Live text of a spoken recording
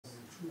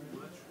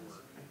much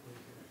work.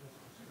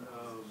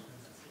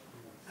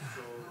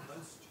 So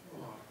let's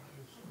talk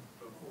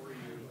before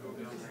you go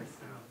down that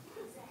path.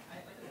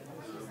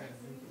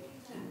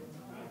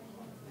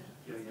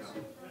 Yeah, yeah.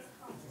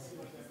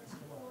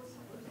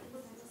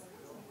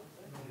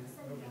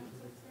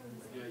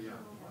 Yeah, yeah.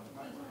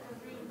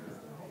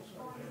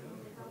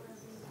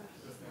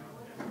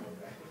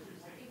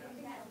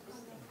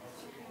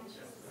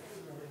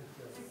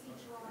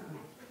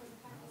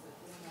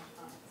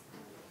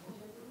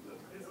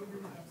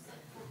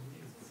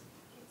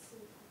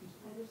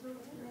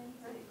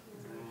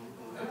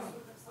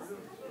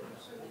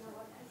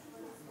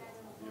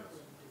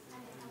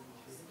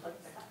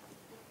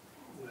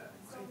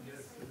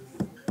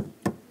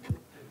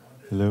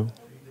 Hello?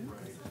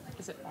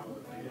 Is it on?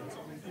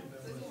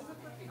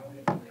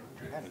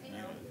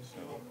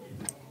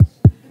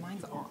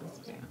 Mine's on.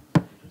 Yeah.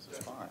 It's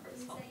fine.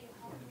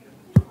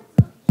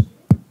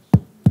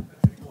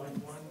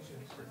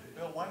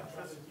 Bill, why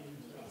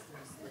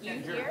You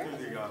here?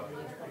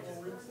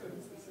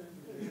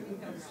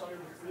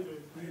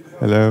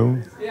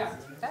 Hello?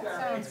 That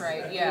sounds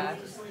right, yeah.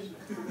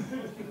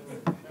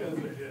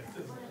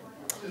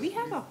 We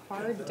have a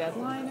hard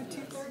deadline of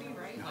 2:30,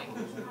 right? Like,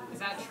 is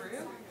that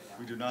true?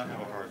 We do not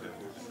have a hard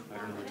deadline. I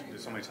don't know.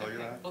 Did somebody tell you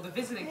that? Well, the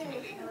visiting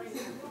committee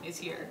is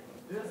here.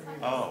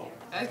 Oh.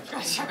 I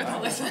gotta check with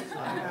Melissa. I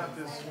have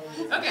this.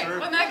 Okay,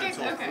 well, in that case,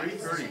 until okay.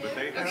 3:30, but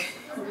they have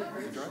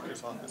the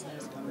director's office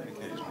has come in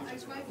occasionally.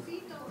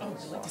 Oh,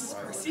 really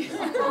disperse you?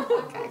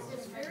 Okay.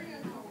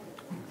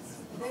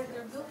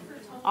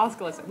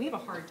 Oscar, listen, we have a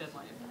hard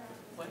deadline.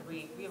 What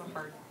we have a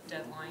hard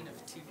deadline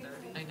of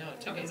 2:30. I know.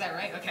 Okay, is that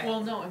right? Okay.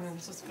 Well, no, I mean, we're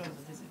supposed to go to the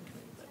visiting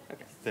committee, but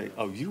Okay.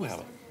 You have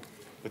it.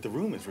 But the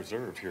room is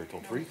reserved here till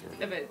 3:30.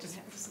 Yeah, but just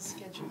it's a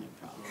scheduling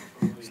problem.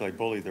 So they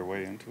bullied their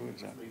way into it?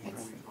 Is that what It's,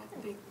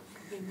 happened?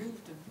 they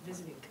moved the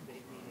visiting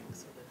committee meeting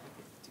so that they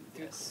could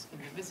do this.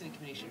 And the visiting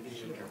committee should be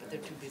here, but they're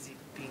too busy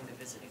being the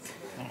visiting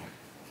committee.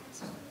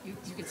 So you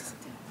get to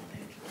sit down.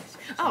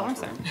 Oh, I'm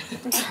sorry.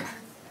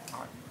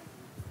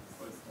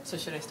 So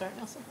should I start,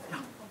 Nelson? Yeah.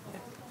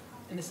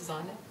 And this is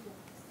on it?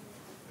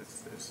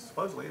 It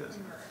supposedly is.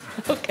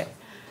 Okay.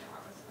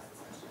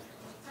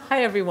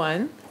 Hi,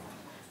 everyone.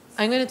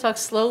 I'm going to talk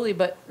slowly,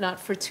 but not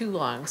for too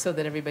long, so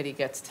that everybody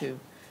gets to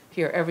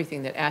hear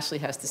everything that Ashley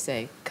has to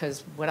say,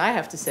 because what I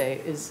have to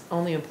say is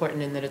only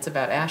important in that it's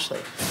about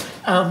Ashley.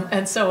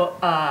 And so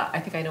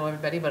I think I know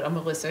everybody, but I'm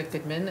Melissa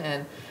Goodman,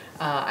 and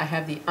I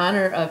have the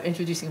honor of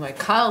introducing my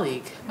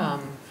colleague,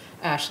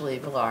 Ashley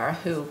Villar,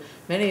 who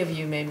many of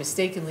you may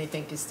mistakenly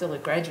think is still a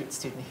graduate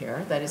student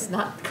here. That is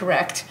not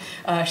correct.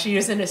 She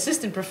is an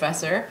assistant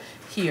professor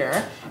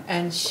here,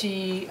 and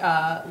she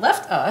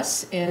left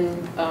us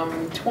in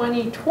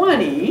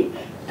 2020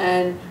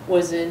 and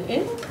was an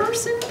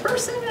in-person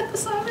person at the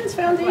Simons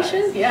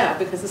Foundation. Yeah,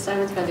 because the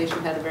Simons Foundation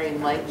had a very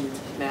enlightened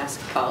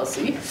mask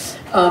policy.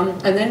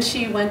 And then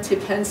she went to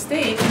Penn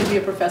State to be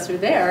a professor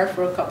there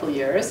for a couple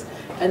years,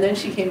 and then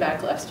she came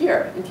back last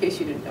year, in case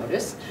you didn't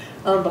notice.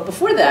 But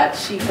before that,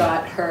 she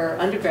got her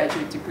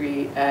undergraduate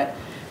degree at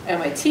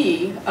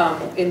MIT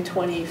in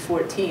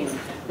 2014,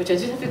 which I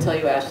just have to tell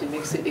you, Ashley,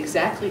 makes it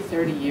exactly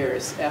 30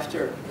 years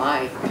after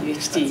my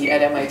PhD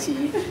at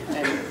MIT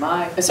and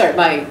my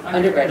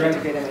undergraduate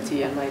degree at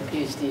MIT and my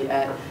PhD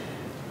at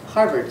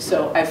Harvard.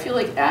 So I feel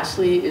like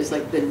Ashley is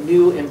like the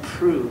new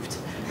improved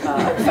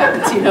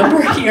faculty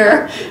member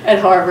here at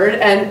Harvard.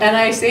 And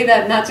I say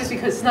that not just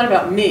because it's not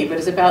about me, but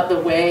it's about the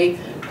way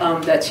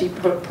that she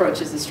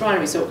approaches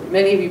astronomy. So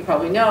many of you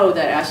probably know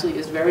that Ashley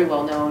is very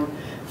well known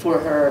for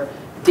her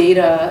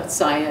data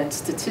science,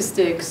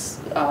 statistics,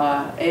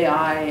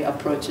 AI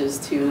approaches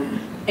to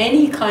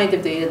any kind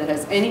of data that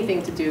has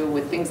anything to do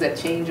with things that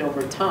change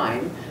over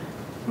time,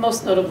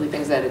 most notably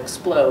things that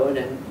explode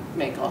and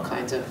make all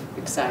kinds of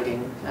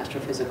exciting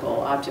astrophysical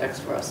objects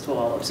for us to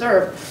all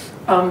observe.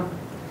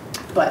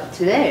 But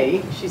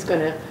today, she's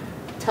going to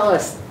tell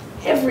us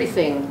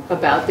everything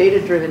about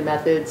data-driven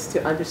methods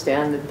to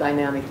understand the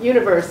dynamic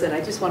universe, and I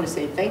just want to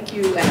say thank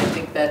you, and I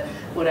think that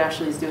what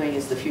Ashley is doing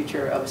is the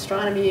future of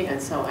astronomy, and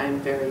so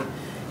I'm very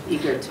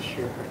eager to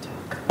hear her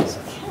talk. So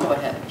go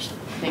ahead, Ashley.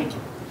 Thank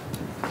you.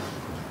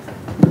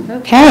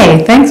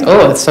 Okay, thanks.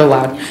 Oh, it's so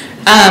loud.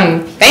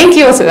 Thank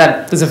you. So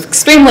that was an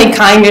extremely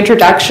kind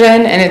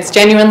introduction, and it's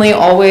genuinely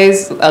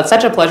always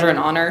such a pleasure and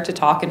honor to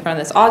talk in front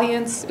of this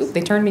audience. Ooh,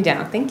 they turned me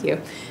down. Thank you.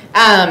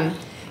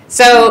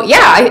 So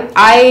yeah,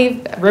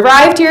 I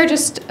arrived here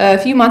just a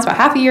few months, about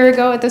half a year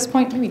ago at this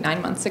point, maybe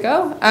 9 months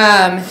ago.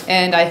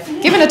 And I've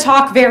given a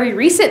talk very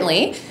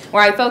recently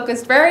where I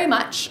focused very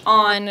much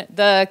on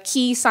the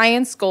key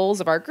science goals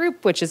of our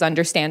group, which is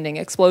understanding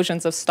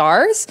explosions of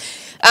stars.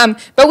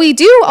 But we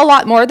do a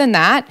lot more than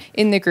that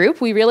in the group.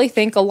 We really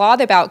think a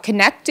lot about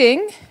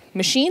connecting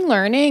machine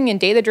learning and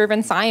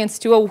data-driven science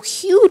to a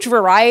huge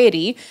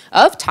variety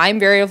of time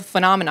variable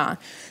phenomena.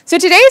 So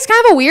today is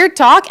kind of a weird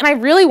talk, and I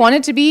really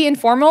wanted to be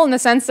informal in the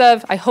sense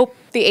of, I hope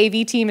the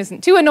AV team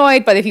isn't too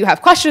annoyed, but if you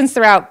have questions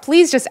throughout,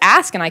 please just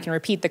ask, and I can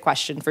repeat the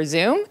question for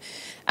Zoom.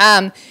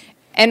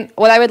 And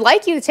what I would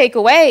like you to take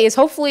away is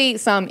hopefully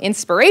some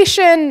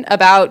inspiration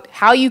about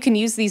how you can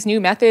use these new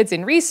methods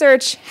in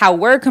research, how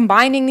we're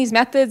combining these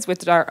methods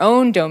with our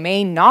own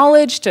domain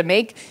knowledge to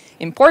make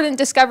important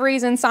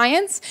discoveries in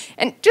science,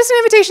 and just an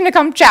invitation to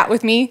come chat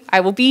with me. I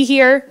will be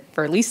here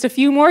for at least a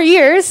few more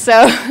years,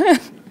 so.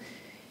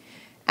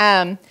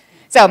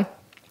 So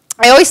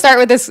I always start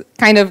with this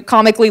kind of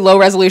comically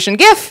low-resolution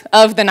GIF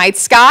of the night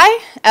sky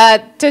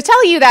to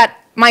tell you that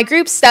my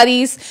group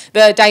studies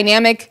the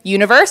dynamic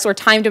universe, or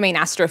time domain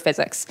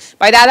astrophysics.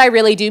 By that, I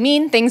really do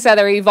mean things that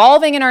are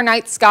evolving in our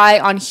night sky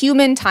on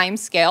human time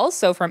scales,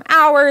 so from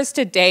hours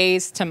to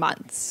days to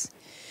months.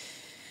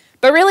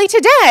 But really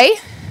today,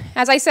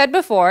 as I said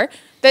before,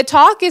 the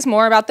talk is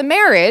more about the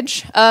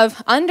marriage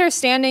of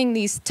understanding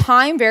these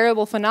time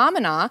variable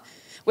phenomena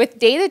with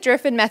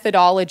data-driven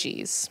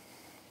methodologies.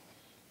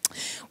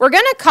 We're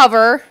going to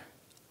cover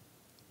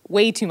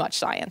way too much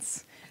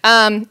science.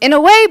 In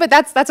a way, but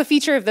that's a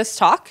feature of this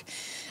talk.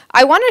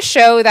 I want to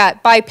show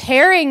that by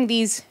pairing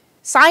these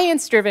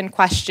science-driven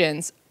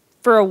questions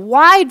for a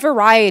wide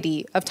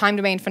variety of time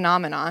domain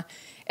phenomena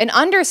and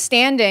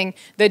understanding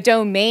the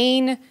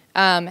domain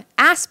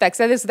aspects,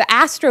 that is the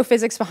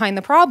astrophysics behind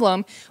the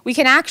problem, we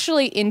can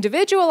actually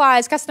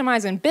individualize,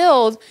 customize, and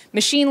build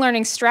machine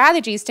learning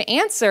strategies to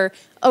answer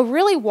a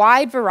really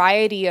wide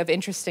variety of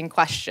interesting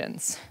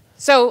questions.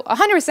 So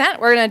 100%,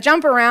 we're going to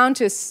jump around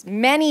to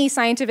many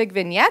scientific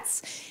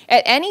vignettes.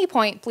 At any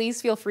point,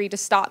 please feel free to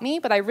stop me,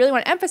 but I really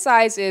want to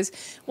emphasize is,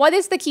 what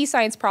is the key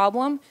science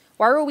problem?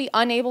 Why were we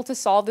unable to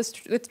solve this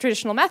with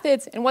traditional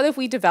methods? And what have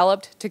we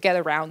developed to get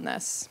around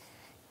this?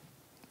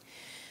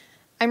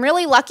 I'm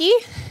really lucky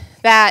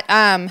that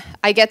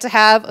I get to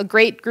have a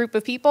great group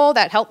of people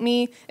that help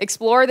me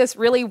explore this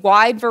really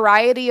wide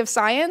variety of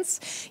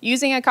science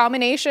using a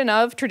combination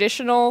of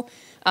traditional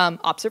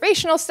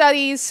observational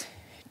studies,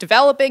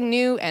 developing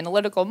new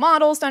analytical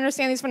models to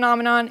understand these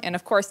phenomenon, and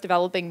of course,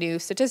 developing new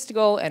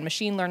statistical and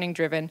machine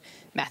learning-driven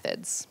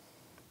methods.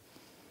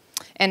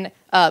 And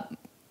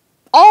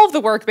all of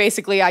the work,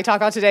 basically, I talk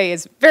about today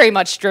is very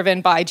much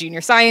driven by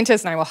junior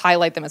scientists, and I will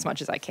highlight them as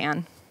much as I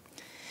can.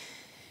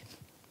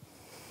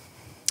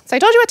 So I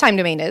told you what time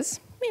domain is.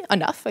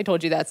 Enough. I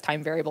told you that's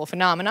time variable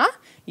phenomena.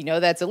 You know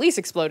that's at least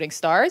exploding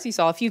stars. You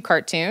saw a few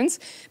cartoons.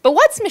 But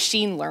what's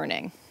machine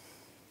learning?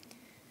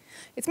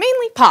 It's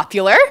mainly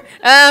popular.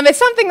 It's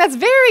something that's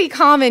very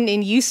common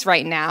in use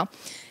right now.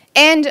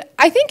 And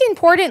I think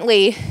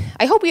importantly,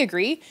 I hope we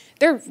agree,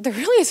 there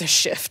really is a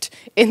shift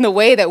in the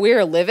way that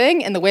we're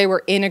living and the way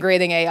we're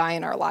integrating AI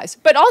in our lives,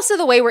 but also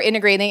the way we're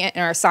integrating it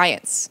in our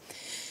science.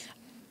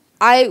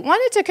 I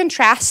wanted to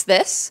contrast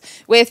this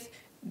with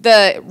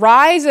the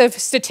rise of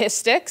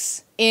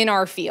statistics in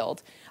our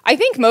field. I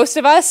think most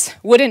of us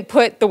wouldn't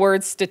put the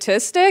word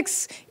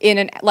statistics in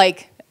an,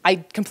 like, I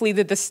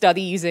completed the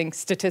study using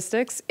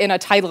statistics in a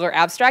title or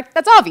abstract.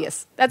 That's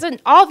obvious. That's an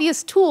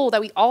obvious tool that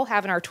we all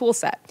have in our tool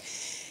set.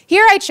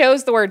 Here I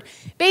chose the word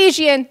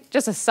Bayesian,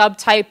 just a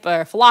subtype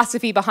or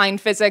philosophy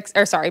behind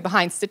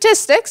behind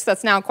statistics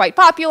that's now quite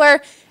popular.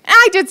 And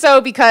I did so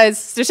because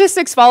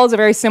statistics follows a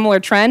very similar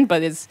trend,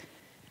 but is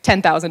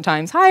 10,000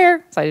 times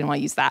higher, so I didn't want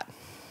to use that.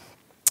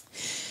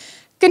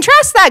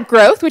 Contrast that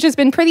growth, which has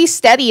been pretty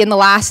steady in the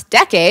last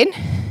decade,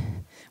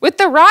 with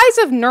the rise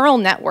of neural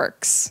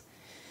networks,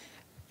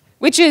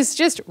 which is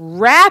just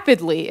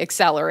rapidly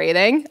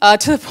accelerating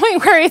to the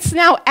point where it's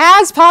now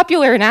as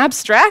popular in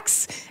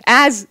abstracts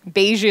as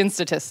Bayesian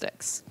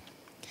statistics.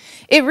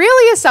 It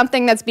really is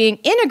something that's being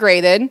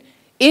integrated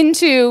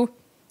into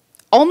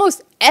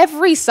almost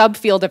every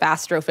subfield of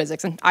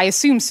astrophysics, and I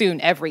assume soon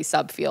every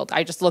subfield.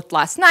 I just looked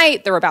last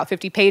night, there were about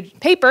 50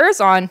 papers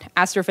on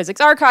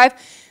Astrophysics Archive.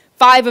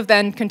 5 of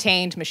them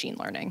contained machine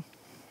learning.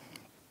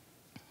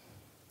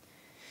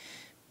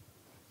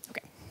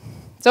 Okay,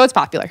 so it's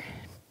popular.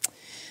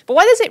 But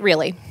what is it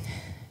really?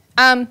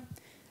 This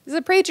is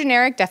a pretty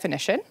generic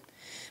definition,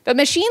 but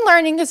machine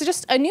learning is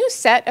just a new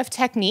set of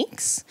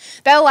techniques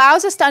that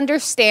allows us to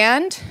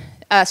understand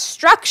a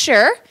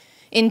structure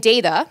in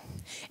data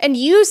and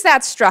use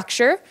that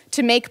structure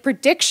to make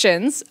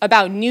predictions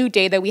about new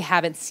data we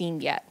haven't seen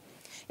yet.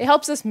 It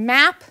helps us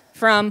map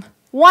from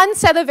one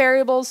set of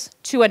variables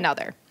to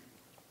another.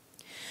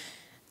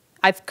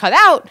 I've cut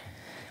out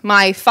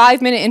my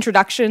 5-minute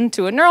introduction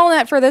to a neural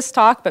net for this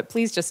talk, but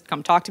please just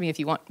come talk to me if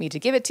you want me to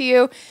give it to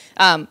you.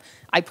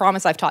 I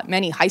promise I've taught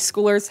many high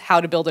schoolers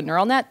how to build a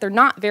neural net. They're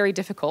not very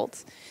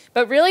difficult.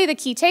 But really the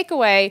key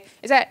takeaway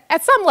is that,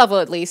 at some level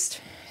at least,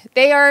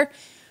 they are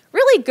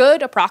really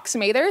good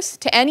approximators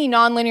to any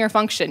nonlinear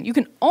function. You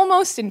can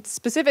almost, in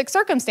specific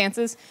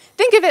circumstances,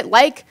 think of it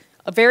like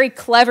a very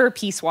clever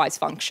piecewise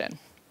function.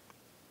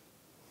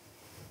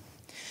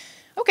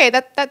 Okay,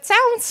 that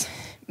sounds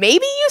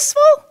maybe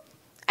useful?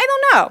 I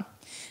don't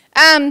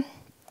know.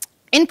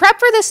 In prep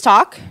for this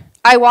talk,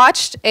 I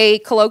watched a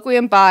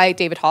colloquium by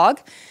David Hogg,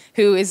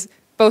 who is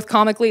both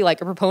comically like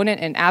a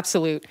proponent and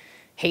absolute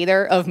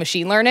hater of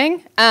machine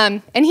learning.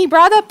 And he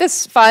brought up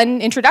this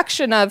fun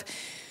introduction of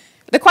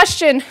the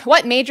question,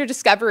 what major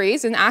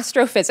discoveries in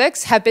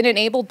astrophysics have been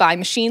enabled by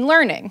machine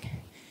learning?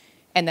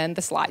 and then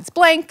the slide's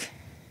blank,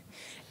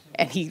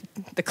 and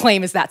the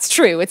claim is that's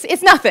true.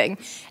 It's nothing. And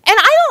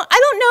I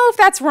don't know if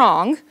that's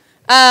wrong.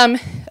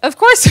 Of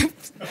course,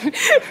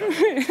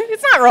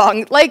 it's not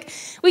wrong. Like,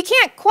 we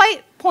can't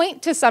quite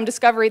point to some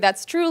discovery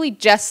that's truly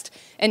just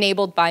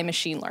enabled by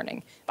machine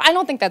learning. But I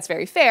don't think that's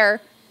very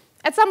fair.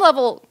 At some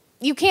level,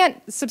 you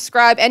can't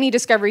subscribe any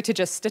discovery to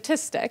just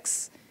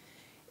statistics.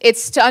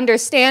 It's to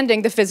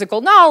understanding the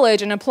physical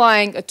knowledge and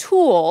applying a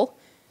tool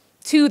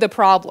to the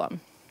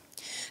problem.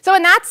 So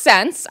in that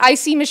sense, I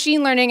see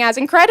machine learning as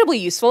incredibly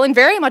useful and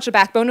very much a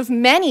backbone of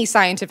many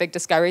scientific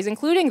discoveries,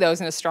 including those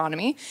in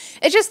astronomy.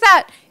 It's just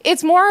that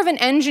it's more of an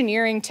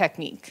engineering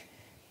technique.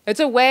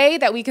 It's a way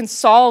that we can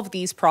solve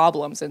these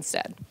problems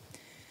instead.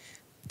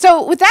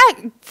 So with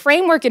that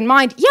framework in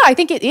mind, yeah, I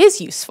think it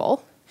is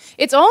useful.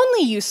 It's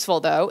only useful,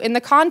 though, in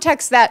the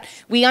context that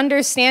we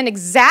understand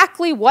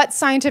exactly what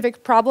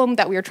scientific problem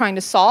that we are trying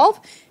to solve,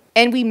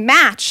 and we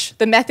match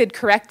the method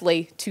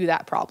correctly to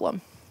that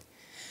problem.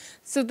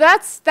 So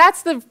that's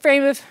the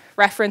frame of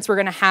reference we're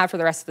going to have for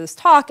the rest of this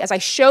talk as I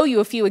show you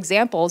a few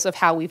examples of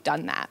how we've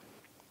done that.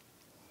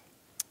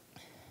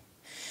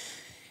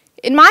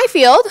 In my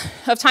field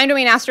of time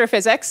domain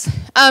astrophysics,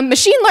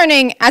 machine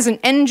learning as an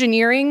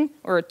engineering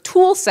or a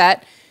tool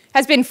set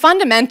has been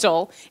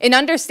fundamental in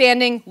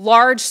understanding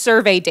large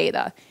survey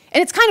data.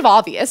 And it's kind of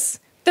obvious.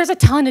 There's a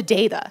ton of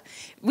data.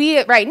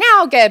 We, right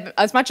now, get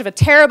as much of a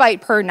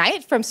terabyte per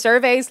night from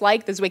surveys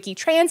like the Zwicky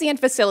Transient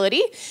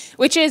Facility,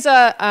 which is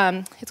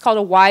it's called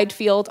a wide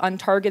field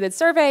untargeted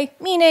survey,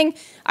 meaning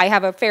I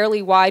have a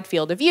fairly wide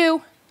field of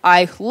view.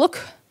 I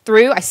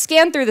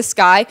scan through the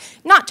sky,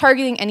 not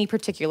targeting any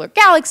particular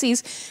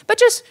galaxies, but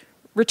just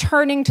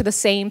returning to the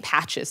same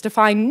patches to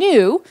find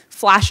new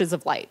flashes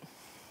of light.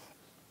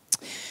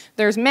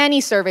 There's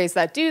many surveys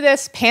that do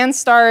this.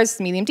 Pan-STARRS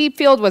medium deep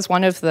field was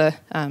one of the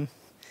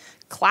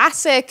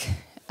classic,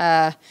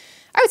 I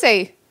would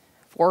say,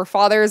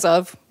 forefathers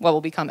of what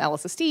will become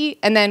LSST.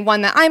 And then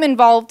one that I'm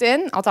involved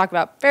in, I'll talk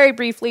about very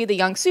briefly, the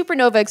Young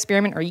Supernova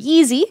Experiment, or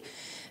YEESY,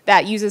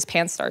 that uses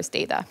Pan-STARRS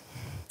data.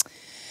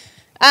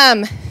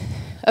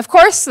 Of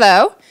course,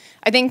 though,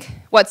 I think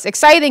what's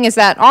exciting is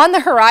that on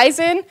the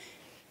horizon,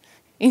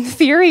 in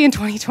theory, in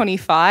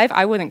 2025,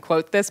 I wouldn't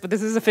quote this, but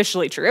this is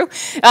officially true.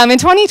 In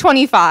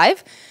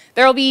 2025,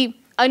 there will be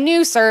a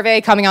new survey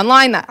coming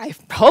online that I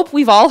hope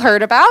we've all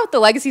heard about, the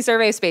Legacy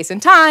Survey of Space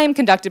and Time,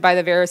 conducted by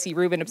the Vera C.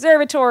 Rubin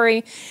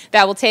Observatory,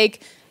 that will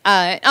take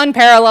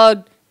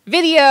unparalleled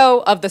video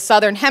of the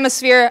southern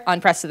hemisphere,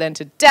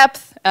 unprecedented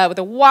depth, with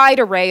a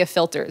wide array of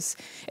filters.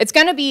 It's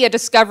going to be a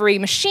discovery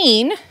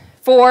machine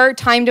for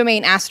time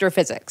domain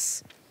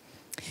astrophysics.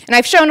 And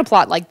I've shown a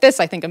plot like this,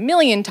 I think, a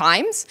million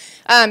times.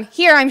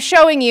 Here I'm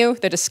showing you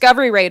the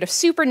discovery rate of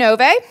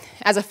supernovae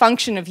as a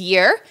function of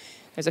year.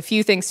 There's a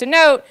few things to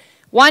note.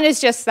 One is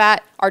just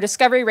that our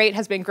discovery rate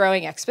has been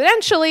growing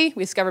exponentially.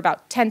 We discover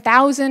about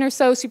 10,000 or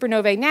so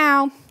supernovae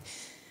now.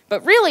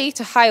 But really,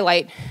 to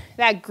highlight,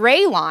 that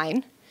gray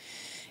line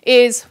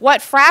is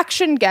what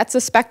fraction gets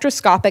a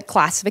spectroscopic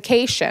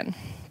classification.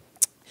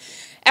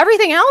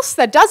 Everything else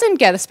that doesn't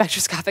get a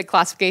spectroscopic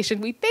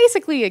classification, we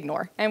basically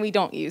ignore and we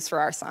don't use for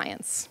our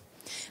science.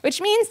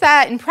 Which means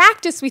that in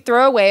practice, we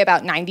throw away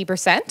about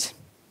 90%,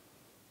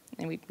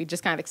 and we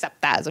just kind of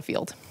accept that as a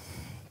field.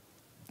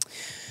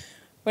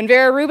 When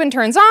Vera Rubin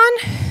turns on,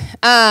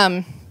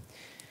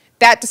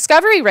 that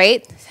discovery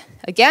rate,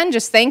 again,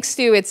 just thanks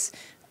to its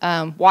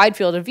wide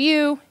field of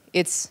view,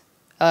 its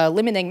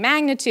limiting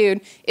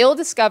magnitude, it'll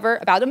discover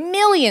about 1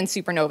 million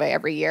supernovae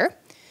every year.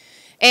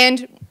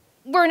 And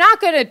we're not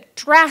going to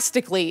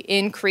drastically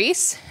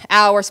increase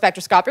our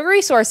spectroscopic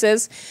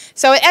resources,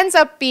 so it ends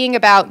up being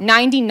about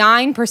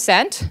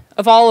 99%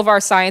 of all of our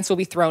science will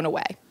be thrown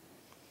away.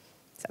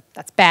 So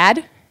that's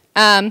bad.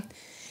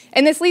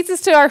 And this leads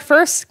us to our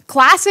first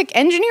classic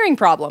engineering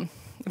problem.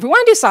 If we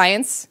want to do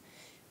science,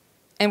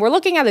 and we're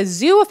looking at a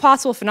zoo of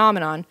possible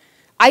phenomenon,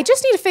 I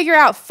just need to figure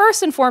out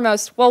first and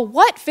foremost, well,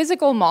 what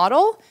physical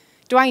model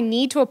do I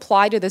need to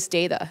apply to this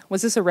data?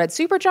 Was this a red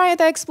supergiant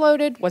that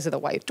exploded? Was it a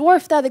white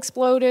dwarf that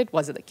exploded?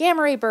 Was it a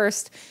gamma ray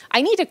burst?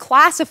 I need to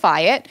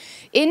classify it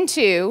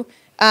into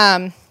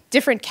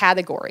different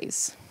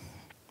categories.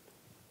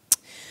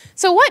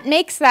 So what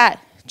makes that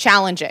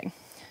challenging?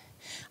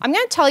 I'm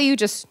going to tell you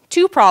just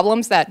 2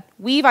 problems that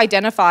we've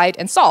identified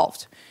and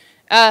solved.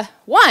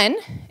 One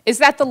is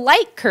that the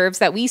light curves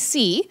that we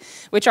see,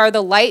 which are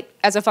the light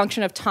as a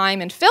function of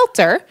time and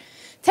filter,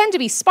 tend to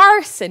be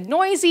sparse and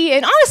noisy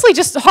and honestly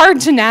just hard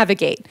to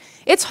navigate.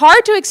 It's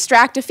hard to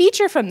extract a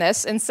feature from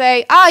this and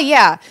say,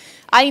 yeah,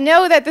 I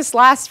know that this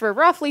lasts for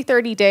roughly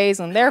 30 days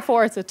and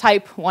therefore it's a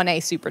type 1a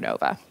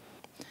supernova.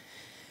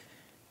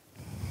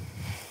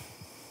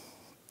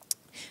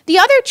 The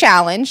other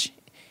challenge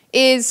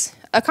is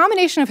a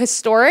combination of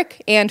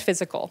historic and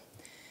physical.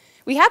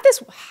 We have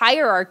this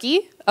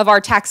hierarchy of our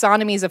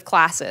taxonomies of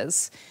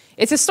classes.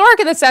 It's historic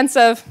in the sense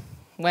of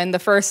when the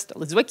first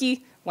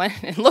Zwicky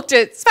went and looked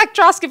at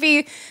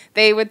spectroscopy,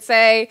 they would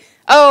say,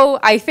 oh,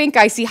 I think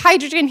I see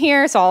hydrogen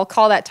here, so I'll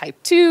call that type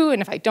 2,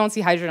 and if I don't see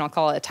hydrogen, I'll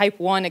call it a type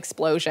 1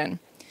 explosion.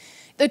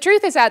 the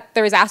truth is that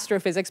there is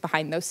astrophysics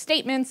behind those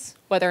statements,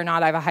 whether or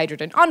not I have a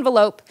hydrogen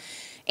envelope.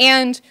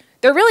 And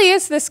there really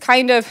is this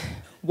kind of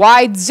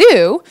wide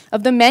zoo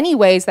of the many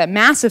ways that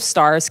massive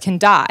stars can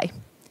die.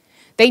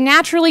 They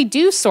naturally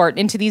do sort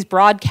into these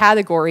broad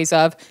categories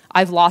of,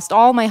 I've lost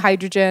all my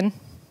hydrogen,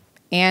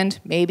 and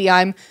maybe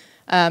I'm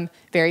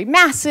very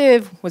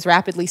massive, was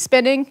rapidly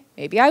spinning,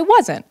 maybe I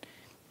wasn't.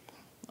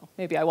 Well,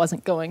 maybe I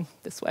wasn't going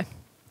this way.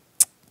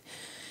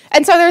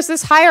 And so there's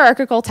this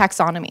hierarchical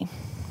taxonomy.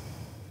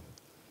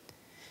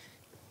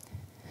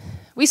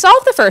 We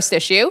solved the first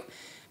issue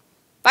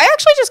by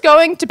actually just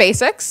going to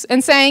basics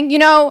and saying, you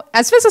know,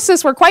 as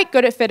physicists, we're quite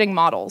good at fitting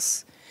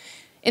models.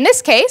 In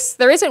this case,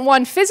 there isn't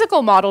one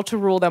physical model to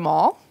rule them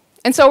all,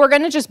 and so we're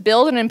going to just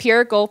build an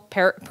empirical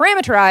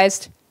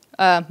parameterized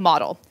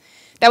model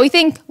that we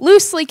think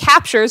loosely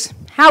captures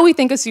how we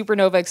think a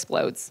supernova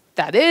explodes.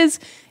 That is,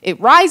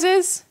 it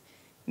rises,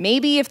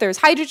 maybe if there's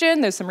hydrogen,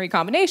 there's some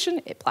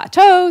recombination, it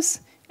plateaus,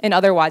 and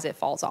otherwise it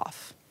falls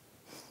off.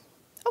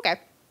 Okay.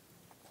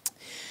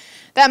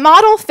 That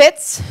model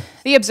fits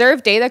the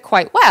observed data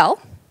quite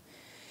well,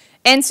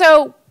 and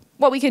so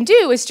what we can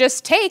do is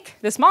just take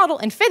this model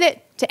and fit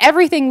it to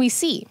everything we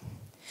see,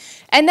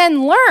 and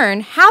then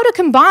learn how to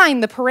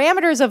combine the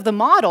parameters of the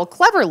model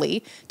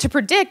cleverly to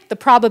predict the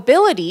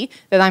probability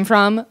that I'm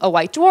from a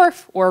white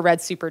dwarf or a red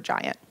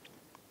supergiant.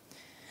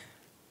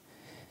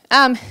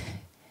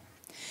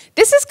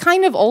 This is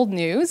kind of old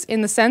news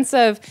in the sense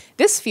of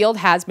this field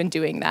has been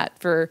doing that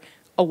for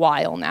a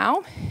while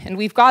now, and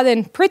we've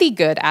gotten pretty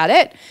good at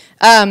it.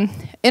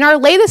 In our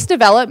latest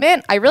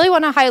development, I really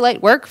want to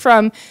highlight work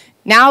from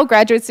now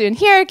graduate student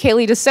here,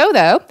 Kaylee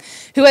DeSoto,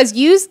 who has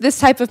used this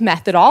type of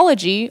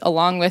methodology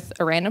along with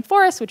a random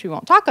forest, which we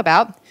won't talk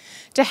about,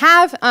 to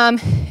have an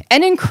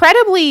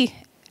incredibly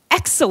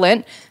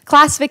excellent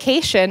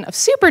classification of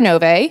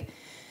supernovae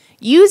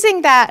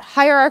using that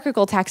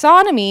hierarchical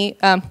taxonomy,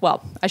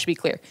 well, I should be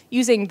clear,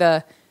 using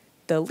the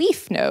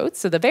leaf nodes,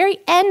 so the very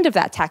end of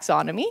that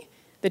taxonomy,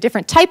 the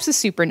different types of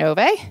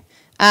supernovae,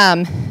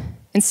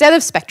 instead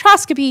of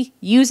spectroscopy,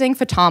 using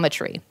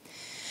photometry,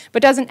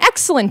 but does an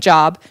excellent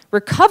job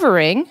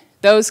recovering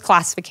those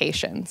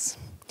classifications.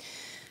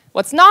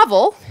 What's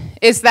novel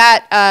is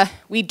that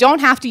we don't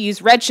have to use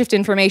redshift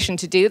information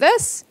to do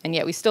this, and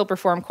yet we still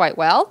perform quite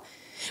well.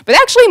 But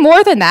actually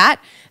more than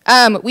that,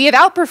 we have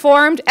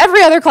outperformed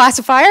every other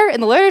classifier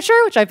in the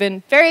literature, which I've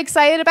been very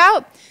excited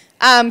about.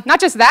 Not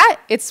just that,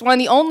 it's one of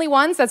the only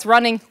ones that's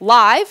running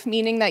live,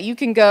 meaning that you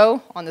can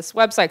go on this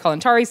website called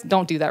Antares,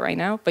 don't do that right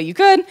now, but you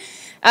could,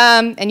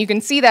 and you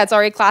can see that it's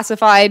already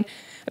classified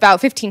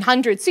about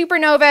 1,500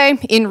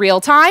 supernovae in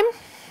real time.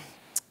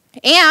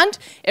 And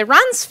it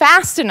runs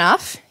fast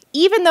enough,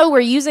 even though we're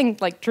using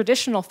like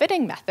traditional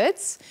fitting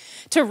methods,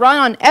 to run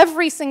on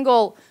every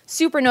single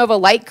supernova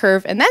light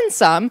curve and then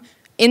some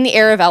in the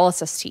era of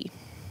LSST.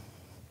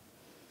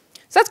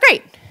 So that's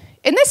great.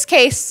 In this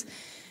case,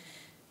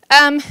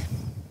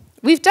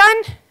 we've done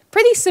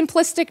pretty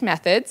simplistic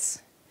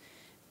methods,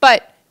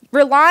 but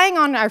relying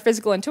on our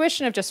physical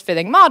intuition of just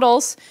fitting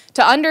models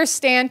to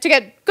understand, to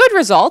get good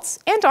results,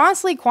 and to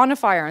honestly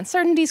quantify our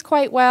uncertainties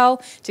quite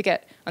well, to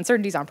get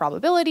uncertainties on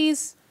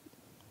probabilities,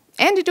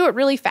 and to do it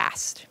really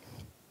fast.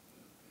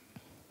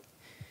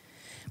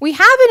 We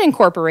haven't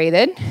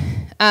incorporated,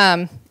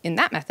 in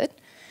that method,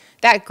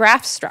 that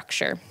graph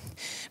structure.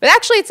 But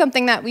actually, it's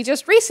something that we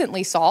just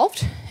recently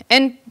solved,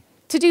 and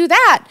to do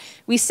that,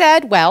 we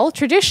said, well,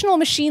 traditional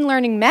machine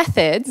learning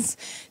methods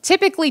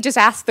typically just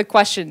ask the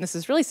question, this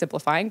is really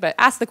simplifying, but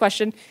ask the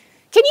question,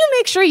 can you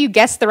make sure you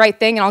guess the right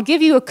thing, and I'll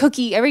give you a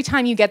cookie every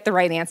time you get the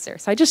right answer.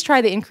 So I just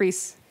try to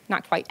increase,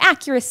 not quite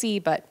accuracy,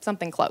 but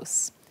something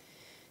close.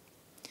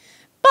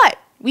 But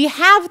we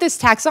have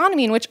this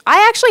taxonomy in which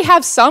I actually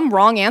have some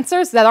wrong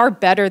answers that are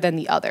better than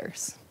the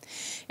others.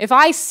 If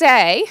I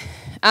say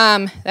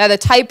that a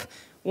type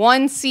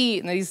 1C,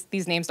 and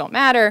these names don't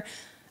matter,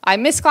 I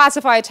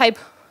misclassify a type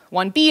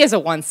 1B as a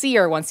 1C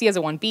or 1C as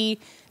a 1B,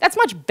 that's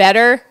much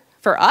better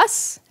for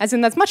us, as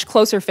in that's much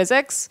closer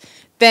physics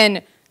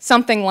than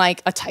something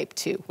like a type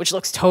 2, which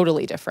looks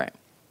totally different.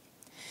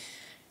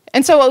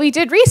 And so what we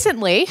did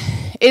recently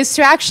is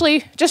to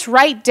actually just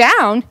write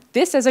down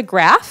this as a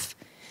graph,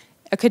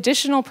 a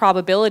conditional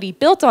probability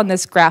built on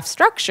this graph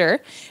structure,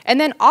 and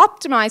then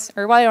optimize,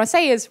 or what I want to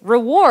say is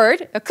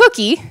reward a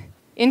cookie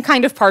in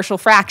kind of partial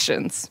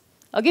fractions.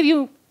 I'll give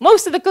you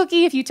most of the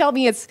cookie if you tell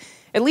me it's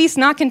at least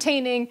not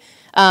containing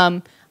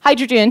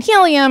hydrogen and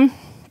helium,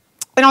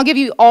 and I'll give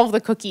you all of the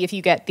cookie if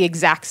you get the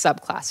exact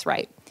subclass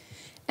right.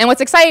 And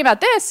what's exciting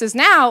about this is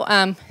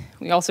now,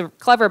 we're also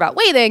clever about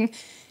weighting,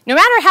 no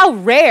matter how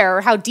rare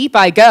or how deep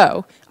I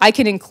go, I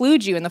can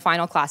include you in the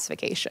final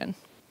classification.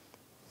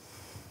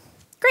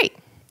 Great.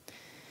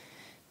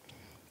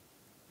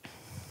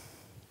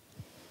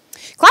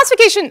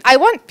 Classification, I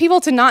want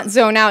people to not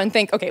zone out and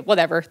think, okay,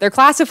 whatever, they're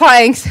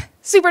classifying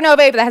supernovae,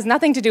 but that has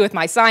nothing to do with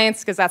my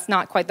science because that's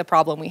not quite the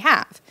problem we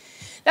have.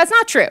 That's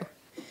not true.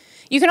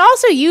 You can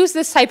also use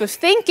this type of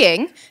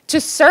thinking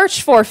to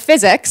search for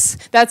physics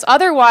that's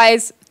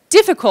otherwise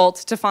difficult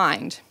to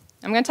find.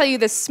 I'm going to tell you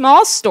this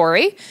small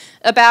story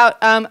about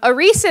a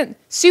recent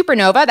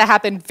supernova that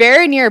happened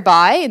very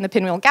nearby in the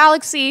Pinwheel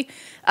Galaxy.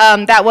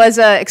 That was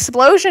an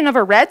explosion of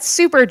a red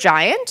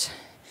supergiant.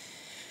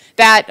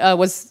 There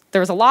was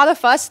a lot of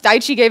fuss.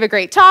 Daichi gave a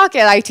great talk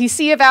at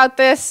ITC about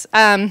this.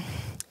 And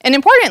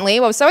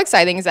importantly, what was so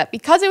exciting is that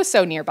because it was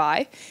so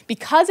nearby,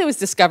 because it was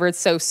discovered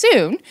so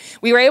soon,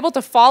 we were able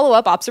to follow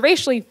up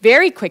observationally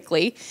very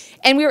quickly,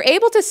 and we were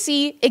able to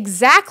see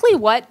exactly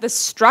what the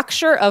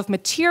structure of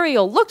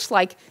material looked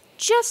like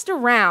just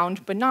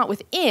around, but not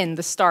within,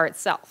 the star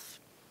itself.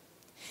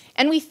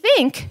 And we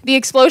think the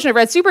explosion of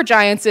red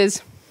supergiants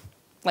is,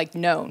 like,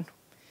 known.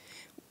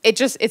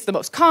 It's the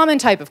most common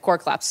type of core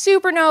collapse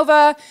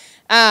supernova.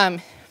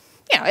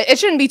 It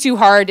shouldn't be too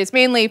hard. It's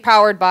mainly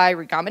powered by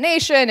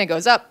recombination. It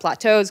goes up,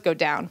 plateaus, go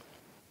down.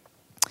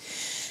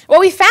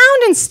 What we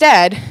found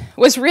instead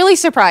was really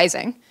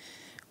surprising.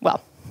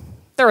 Well,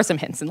 there were some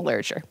hints in the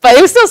literature, but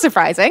it was still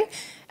surprising.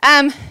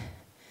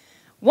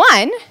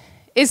 One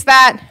is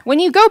that when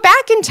you go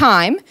back in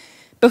time,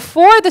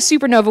 before the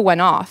supernova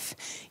went off,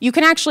 you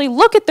can actually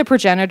look at the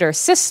progenitor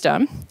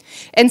system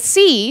and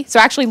see, so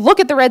actually look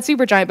at the red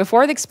supergiant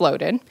before it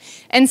exploded,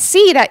 and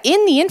see that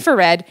in the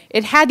infrared,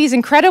 it had these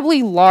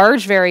incredibly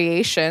large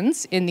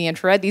variations in the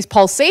infrared, these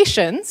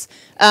pulsations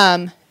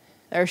that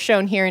are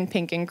shown here in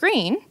pink and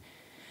green,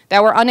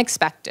 that were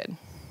unexpected.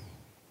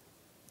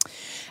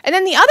 And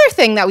then the other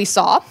thing that we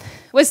saw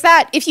was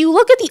that if you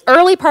look at the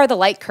early part of the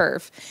light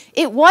curve,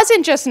 it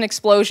wasn't just an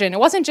explosion, it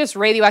wasn't just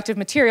radioactive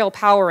material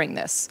powering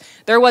this.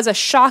 There was a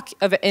shock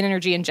of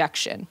energy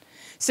injection,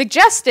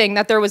 suggesting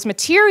that there was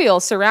material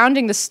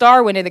surrounding the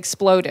star when it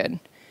exploded.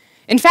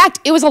 In fact,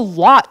 it was a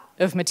lot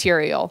of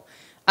material,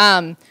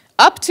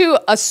 up to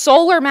a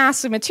solar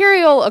mass of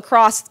material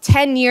across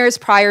 10 years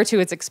prior to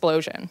its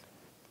explosion.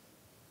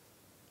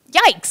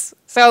 Yikes!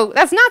 So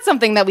that's not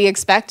something that we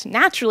expect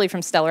naturally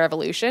from stellar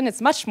evolution.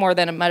 It's much more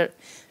than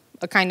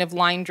a kind of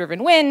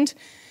line-driven wind.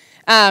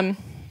 But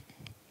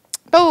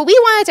what we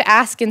wanted to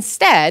ask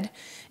instead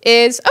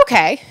is,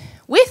 okay,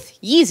 with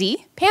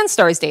Yeezy,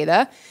 Pan-STARRS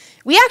data,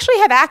 we actually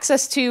have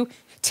access to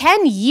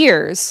 10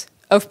 years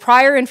of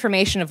prior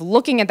information of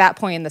looking at that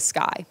point in the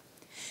sky.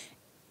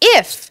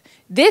 If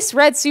this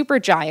red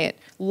supergiant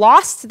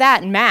lost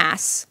that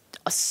mass,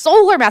 a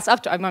solar mass, I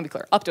want to be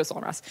clear, up to a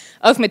solar mass,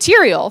 of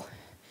material,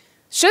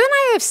 shouldn't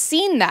I have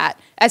seen that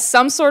as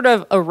some sort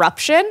of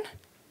eruption,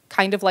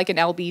 kind of like an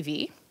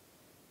LBV?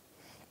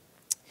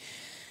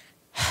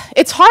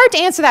 It's hard to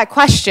answer that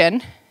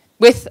question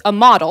with a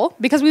model,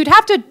 because we would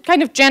have to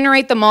kind of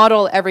generate the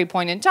model at every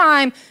point in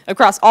time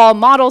across all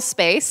model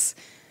space.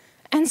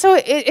 And so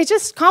it's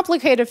just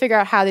complicated to figure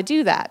out how to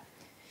do that.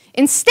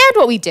 Instead,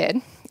 what we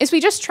did is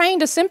we just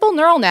trained a simple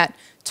neural net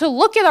to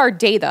look at our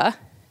data,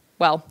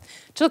 well,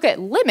 to look at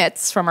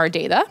limits from our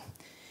data,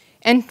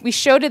 and we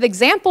showed it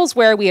examples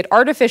where we had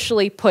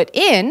artificially put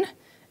in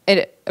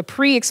a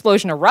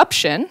pre-explosion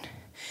eruption,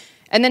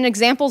 and then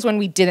examples when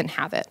we didn't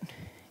have it.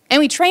 And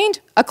we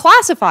trained a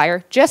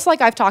classifier, just like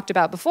I've talked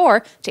about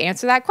before, to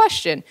answer that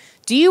question.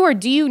 Do you or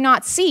do you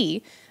not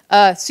see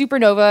a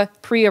supernova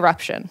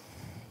pre-eruption?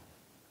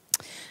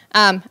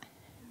 I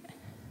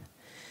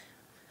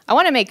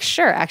want to make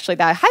sure, actually,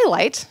 that I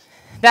highlight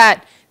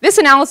that this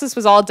analysis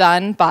was all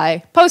done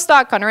by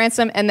postdoc Connor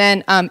Ransom, and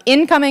then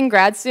incoming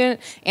grad student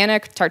Anna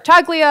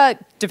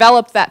Tartaglia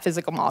developed that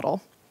physical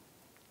model.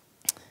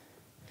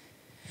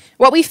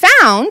 What we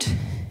found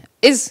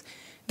is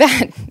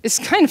that it's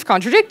kind of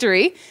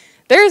contradictory.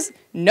 There's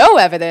no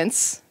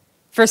evidence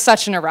for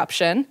such an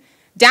eruption,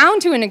 down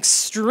to an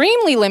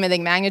extremely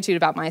limiting magnitude,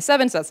 about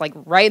 -7, so that's like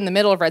right in the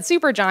middle of red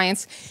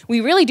supergiants.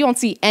 We really don't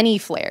see any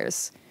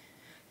flares,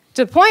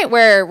 to the point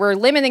where we're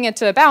limiting it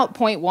to about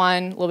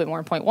 0.1, a little bit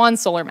more than 0.1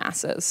 solar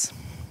masses.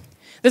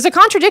 There's a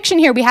contradiction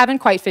here we haven't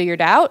quite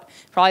figured out.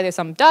 Probably there's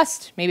some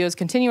dust, maybe it was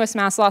continuous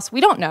mass loss, we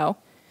don't know.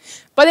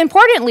 But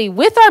importantly,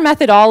 with our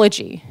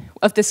methodology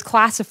of this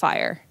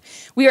classifier,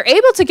 we are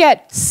able to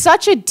get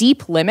such a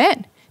deep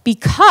limit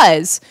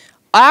because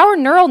our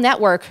neural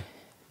network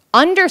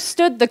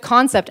understood the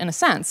concept, in a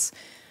sense,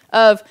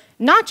 of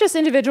not just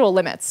individual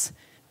limits,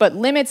 but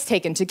limits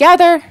taken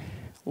together,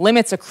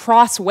 limits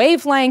across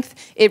wavelength.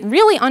 It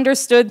really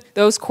understood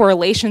those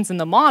correlations in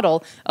the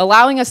model,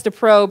 allowing us to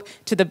probe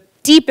to the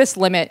deepest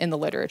limit in the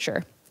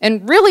literature,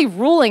 and really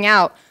ruling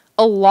out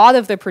a lot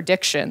of the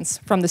predictions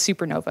from the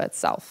supernova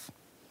itself.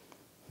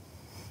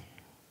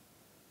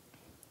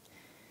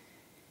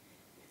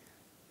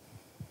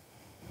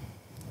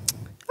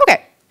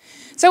 Okay,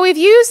 so we've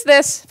used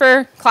this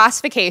for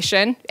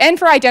classification and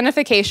for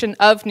identification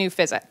of new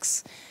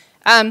physics.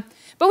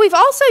 But we've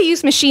also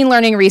used machine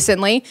learning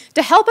recently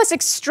to help us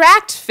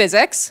extract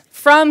physics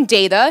from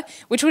data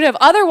which would have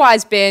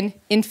otherwise been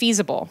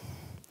infeasible.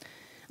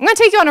 I'm going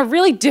to take you on a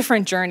really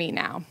different journey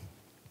now.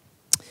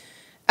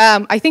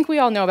 I think we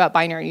all know about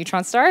binary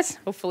neutron stars.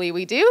 Hopefully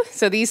we do.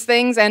 So these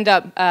things end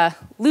up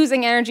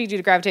losing energy due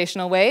to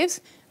gravitational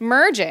waves,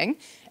 merging,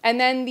 And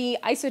then the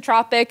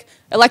isotropic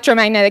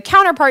electromagnetic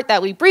counterpart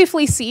that we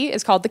briefly see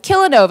is called the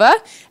kilonova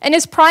and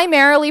is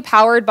primarily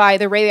powered by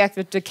the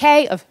radioactive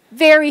decay of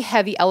very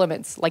heavy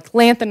elements like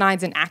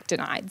lanthanides and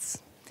actinides.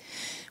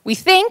 We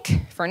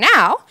think, for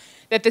now,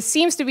 that this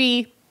seems to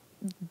be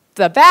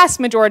the vast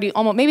majority,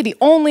 almost maybe the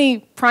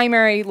only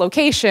primary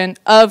location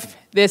of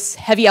this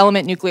heavy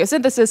element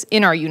nucleosynthesis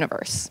in our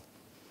universe.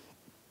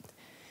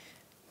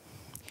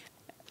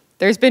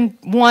 There's been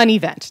one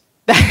event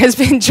that has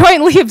been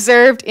jointly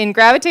observed in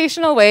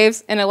gravitational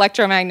waves and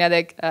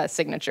electromagnetic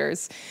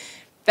signatures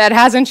that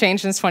hasn't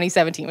changed since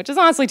 2017, which is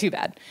honestly too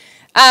bad.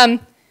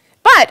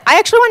 But I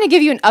actually want to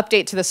give you an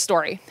update to the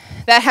story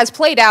that has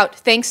played out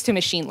thanks to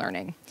machine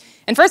learning.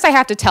 And first I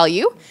have to tell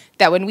you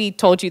that when we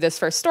told you this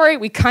first story,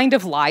 we kind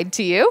of lied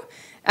to you.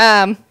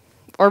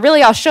 Or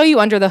really, I'll show you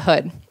under the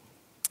hood.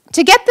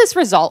 To get this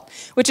result,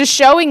 which is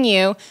showing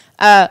you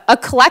a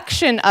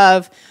collection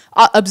of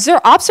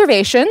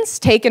observations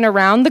taken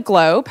around the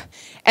globe,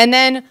 and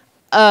then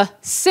a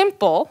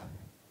simple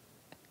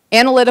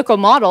analytical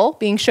model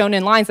being shown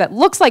in lines that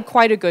looks like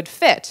quite a good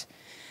fit.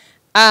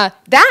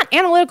 That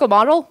analytical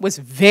model was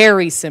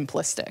very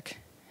simplistic,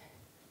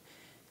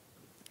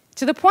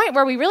 to the point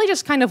where we really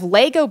just kind of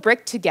Lego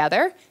bricked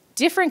together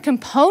different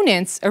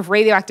components of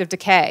radioactive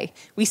decay.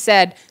 We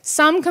said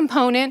some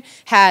component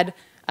had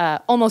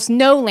almost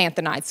no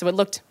lanthanides, so it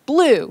looked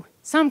blue.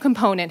 Some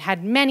component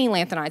had many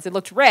lanthanides, it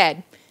looked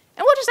red.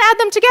 And we'll just add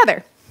them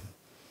together.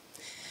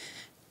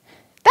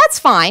 That's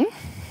fine.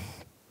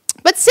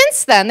 But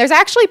since then, there's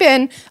actually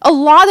been a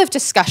lot of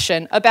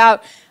discussion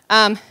about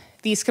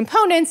these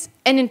components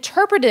and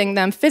interpreting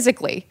them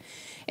physically.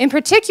 In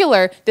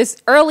particular,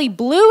 this early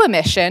blue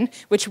emission,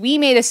 which we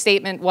made a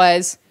statement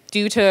was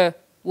due to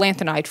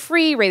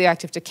lanthanide-free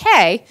radioactive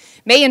decay,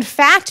 may in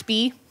fact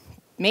be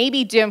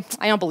maybe due,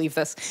 I don't believe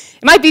this.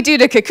 It might be due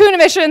to cocoon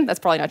emission, that's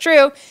probably not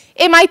true.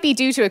 It might be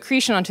due to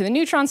accretion onto the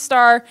neutron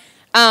star.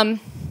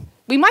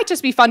 We might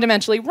just be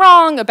fundamentally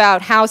wrong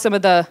about how some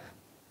of the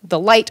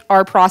light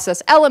R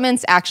process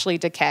elements actually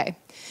decay.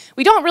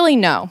 We don't really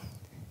know.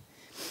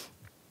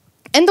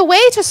 And the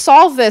way to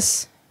solve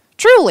this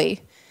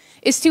truly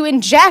is to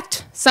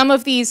inject some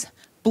of these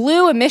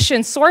blue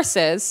emission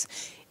sources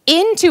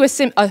into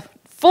a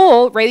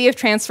full radiative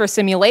transfer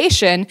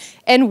simulation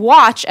and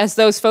watch as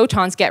those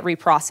photons get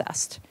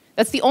reprocessed.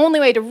 That's the only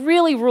way to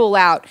really rule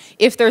out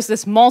if there's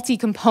this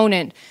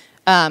multi-component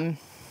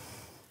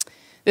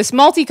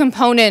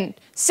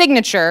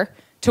signature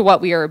to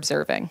what we are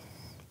observing.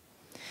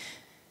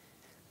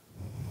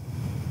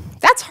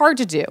 That's hard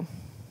to do.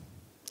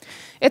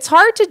 It's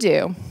hard to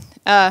do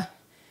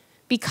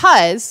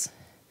because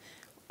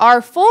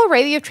our full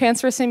radiative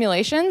transfer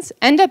simulations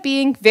end up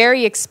being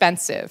very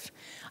expensive.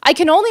 I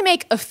can only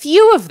make a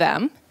few of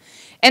them,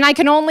 and I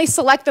can only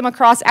select them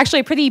across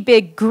actually a pretty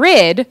big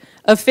grid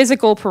of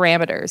physical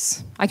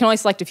parameters. I can only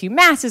select a few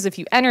masses, a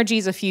few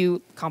energies, a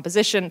few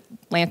composition,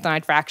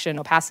 lanthanide fraction,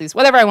 opacities,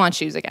 whatever I want to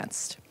choose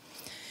against.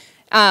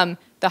 The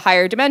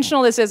higher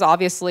dimensional this is,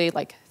 obviously,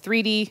 like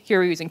 3D, here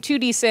we're using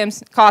 2D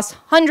sims, costs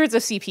hundreds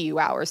of CPU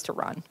hours to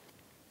run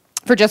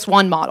for just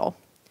one model.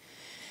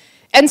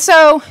 And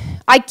so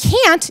I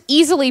can't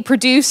easily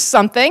produce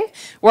something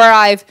where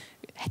I've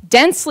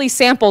densely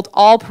sampled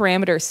all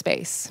parameter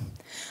space.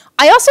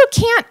 I also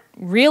can't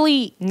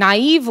really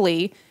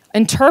naively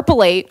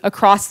interpolate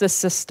across this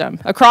system,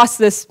 across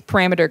this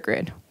parameter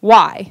grid.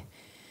 Why?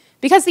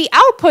 Because the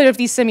output of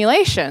these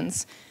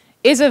simulations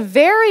is a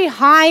very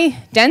high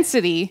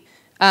density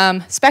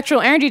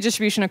spectral energy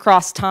distribution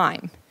across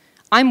time.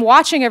 I'm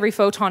watching every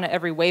photon at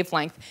every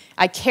wavelength.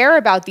 I care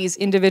about these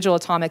individual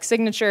atomic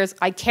signatures.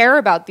 I care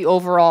about the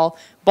overall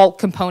bulk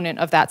component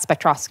of that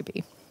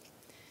spectroscopy.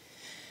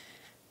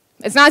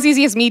 It's not as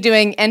easy as me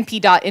doing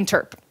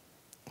np.interp.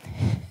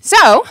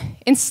 So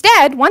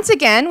instead, once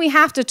again, we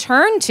have to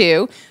turn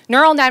to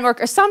neural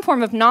network or some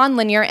form of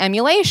nonlinear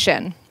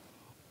emulation.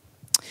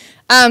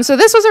 So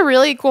this was a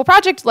really cool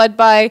project led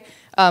by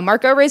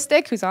Marco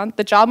Ristic, who's on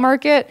the job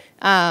market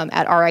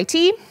at RIT,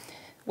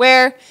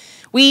 where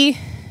we,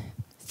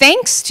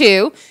 thanks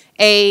to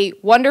a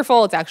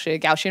wonderful, it's actually a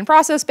Gaussian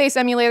process-based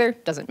emulator,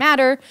 doesn't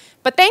matter,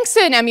 but thanks to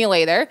an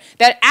emulator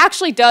that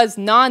actually does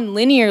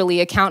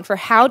non-linearly account for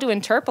how to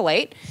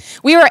interpolate,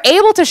 we were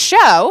able to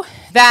show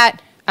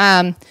that,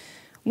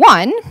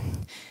 one,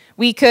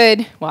 we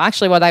could, well,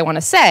 actually what I want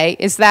to say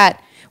is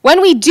that when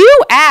we do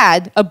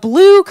add a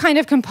blue kind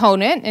of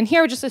component, and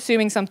here we're just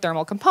assuming some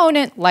thermal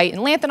component, light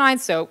and lanthanide,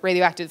 so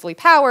radioactively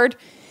powered,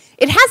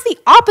 it has the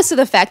opposite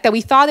effect that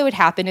we thought it would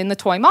happen in the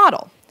toy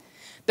model.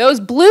 Those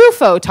blue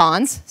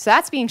photons, so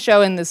that's being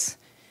shown in this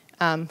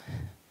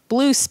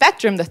blue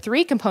spectrum, the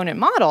 3-component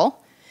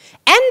model,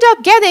 end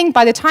up getting,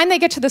 by the time they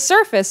get to the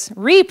surface,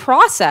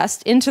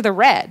 reprocessed into the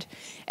red.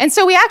 And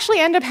so we actually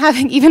end up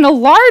having even a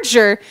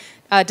larger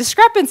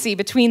discrepancy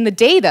between the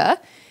data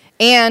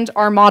and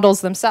our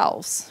models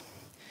themselves.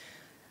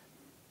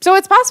 So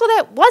it's possible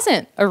that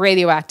wasn't a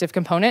radioactive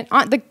component.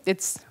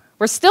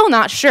 We're still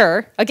not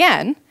sure,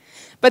 again,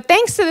 But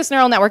thanks to this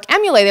neural network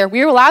emulator,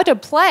 we were allowed to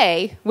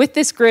play with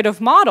this grid of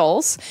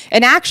models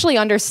and actually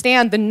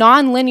understand the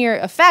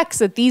nonlinear effects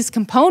that these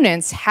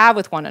components have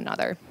with one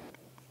another.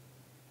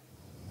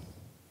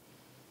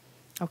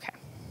 Okay.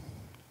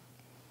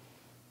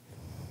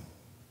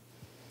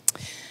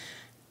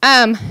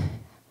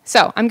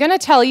 So I'm going to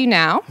tell you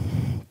now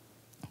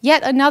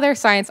yet another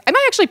science. I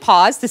might actually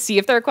pause to see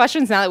if there are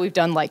questions now that we've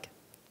done like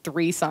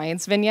 3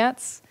 science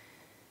vignettes.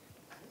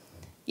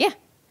 Yeah.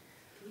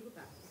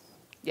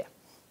 Yeah.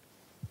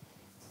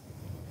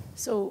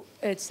 So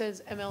it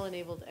says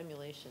ML-enabled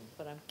emulation,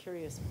 but I'm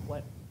curious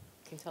what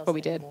can you tell us What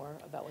we any did. more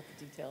about what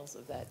the details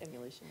of that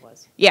emulation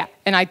was. Yeah,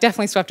 and I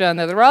definitely swept it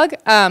under the rug.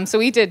 So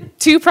we did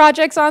 2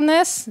 projects on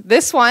this.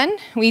 This one,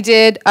 we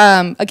did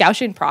a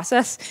Gaussian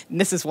process,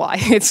 and this is why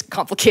it's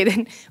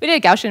complicated. We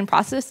did a Gaussian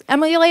process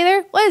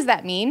emulator. What does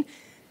that mean?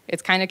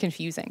 It's kind of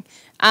confusing.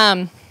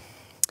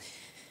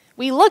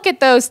 We look at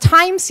those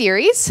time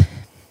series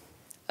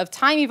of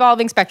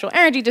time-evolving spectral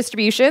energy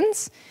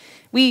distributions.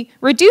 We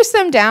reduce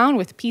them down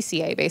with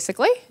PCA,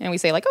 basically, and we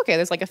say, like, okay,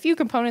 there's like a few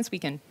components we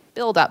can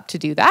build up to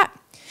do that.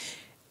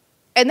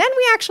 And then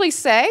we actually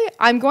say,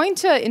 I'm going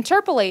to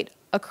interpolate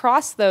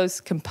across those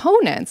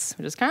components,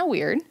 which is kind of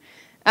weird.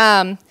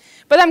 But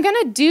I'm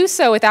going to do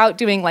so without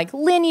doing like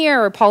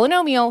linear or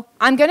polynomial.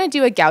 I'm going to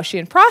do a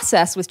Gaussian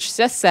process, which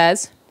just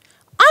says,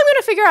 I'm going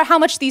to figure out how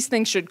much these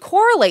things should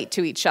correlate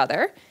to each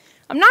other.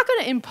 I'm not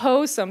going to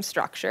impose some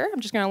structure.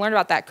 I'm just going to learn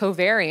about that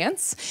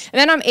covariance. And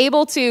then I'm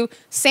able to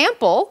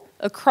sample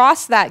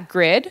across that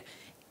grid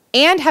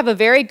and have a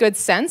very good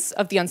sense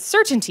of the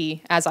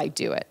uncertainty as I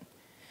do it.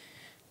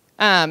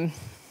 I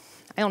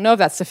don't know if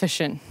that's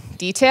sufficient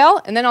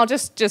detail. And then I'll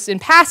just in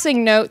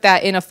passing note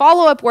that in a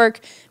follow-up work,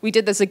 we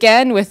did this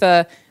again with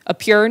a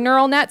pure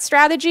neural net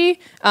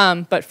strategy,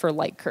 but for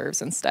light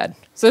curves instead.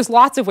 So there's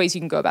lots of ways you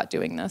can go about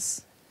doing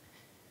this.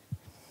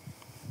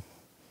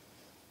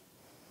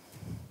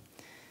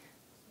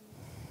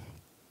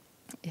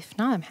 If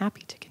not, I'm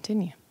happy to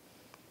continue.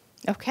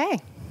 Okay,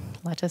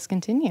 let us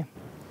continue.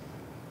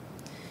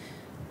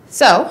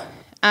 So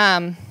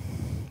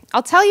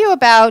I'll tell you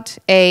about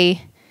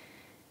a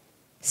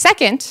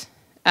second,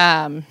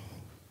 well,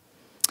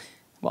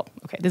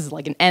 okay, this is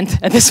like an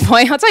nth at this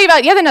point. I'll tell you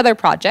about yet another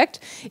project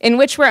in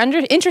which we're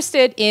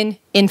interested in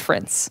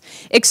inference,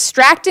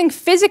 extracting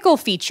physical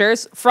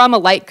features from a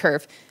light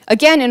curve,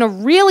 again, in a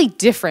really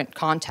different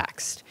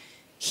context.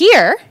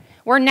 Here,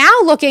 we're now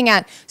looking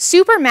at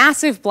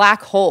supermassive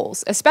black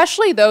holes,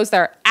 especially those that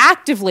are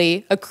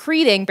actively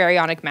accreting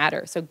baryonic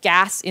matter, so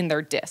gas in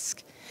their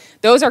disk.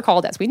 Those are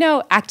called, as we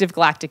know, active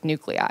galactic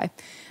nuclei.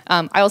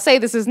 I will say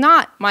this is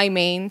not my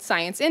main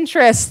science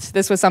interest.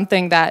 This was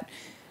something that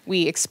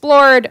we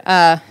explored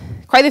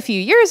quite a few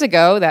years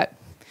ago that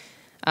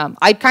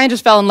I kind of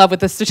just fell in love with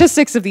the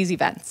statistics of these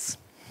events.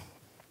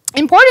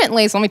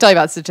 Importantly, so let me tell you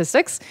about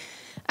statistics.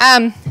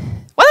 What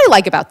I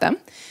like about them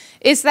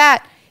is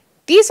that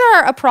these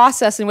are a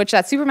process in which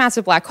that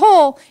supermassive black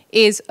hole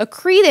is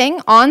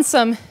accreting on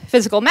some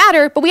physical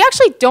matter, but we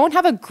actually don't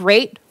have a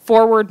great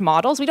forward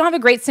models. We don't have a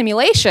great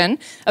simulation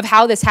of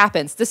how this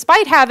happens,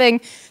 despite having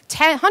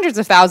hundreds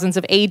of thousands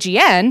of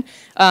AGN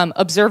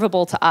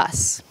observable to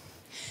us.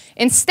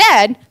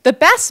 Instead, the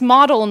best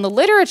model in the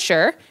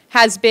literature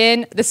has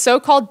been the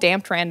so-called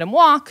damped random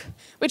walk,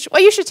 which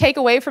what you should take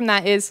away from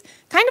that is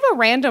kind of a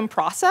random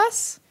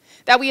process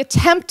that we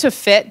attempt to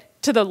fit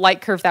to the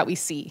light curve that we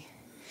see.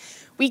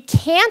 We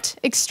can't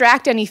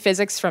extract any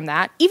physics from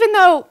that, even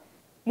though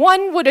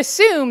one would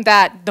assume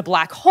that the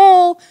black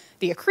hole,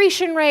 the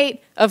accretion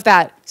rate of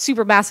that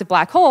supermassive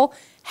black hole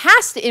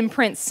has to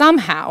imprint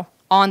somehow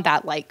on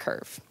that light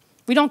curve.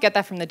 We don't get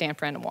that from the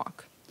damped random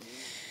walk.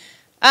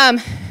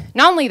 Not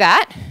only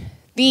that,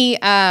 the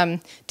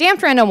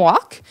damped random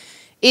walk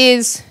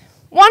is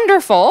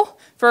wonderful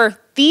for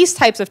these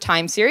types of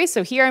time series.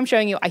 So here I'm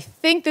showing you, I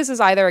think this is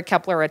either a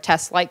Kepler or a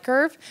TESS light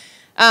curve.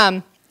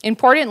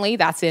 Importantly,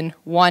 that's in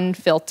one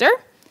filter,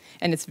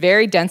 and it's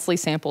very densely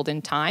sampled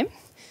in time.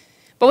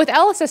 But with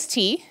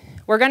LSST,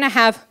 we're going to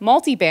have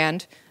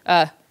multiband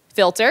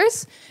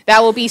filters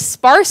that will be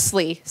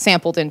sparsely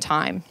sampled in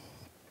time.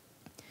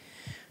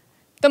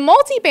 The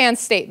multiband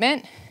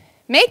statement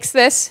makes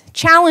this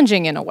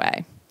challenging in a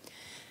way.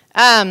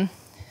 Why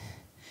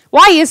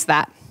is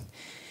that?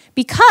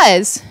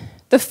 Because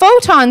the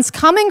photons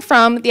coming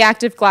from the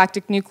active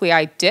galactic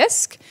nuclei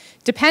disk,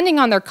 depending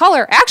on their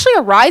color, actually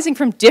are arising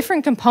from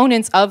different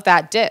components of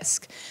that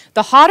disk.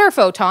 The hotter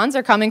photons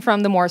are coming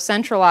from the more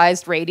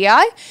centralized radii,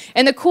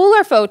 and the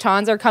cooler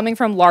photons are coming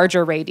from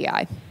larger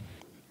radii.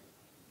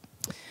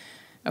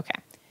 Okay.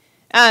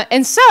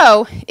 And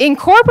so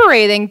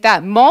incorporating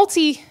that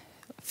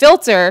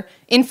multi-filter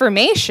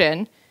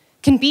information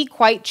can be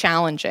quite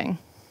challenging.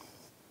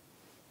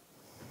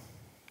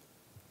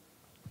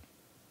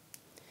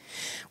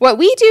 What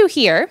we do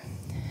here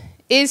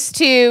is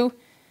to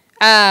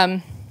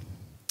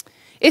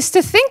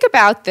think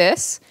about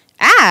this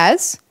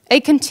as a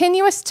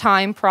continuous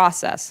time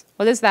process.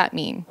 What does that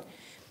mean?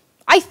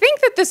 I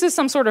think that this is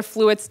some sort of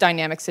fluids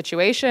dynamic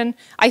situation.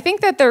 I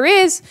think that there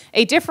is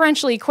a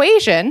differential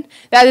equation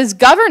that is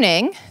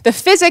governing the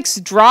physics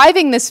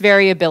driving this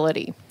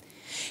variability.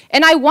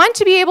 And I want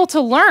to be able to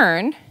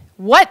learn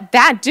what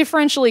that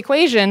differential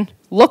equation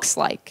looks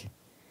like.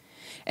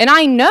 And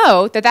I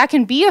know that that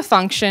can be a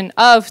function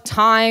of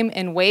time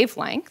and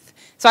wavelength,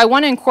 so I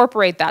want to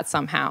incorporate that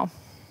somehow.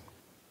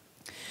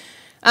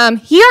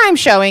 Here I'm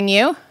showing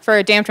you, for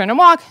a damped random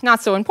walk,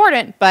 not so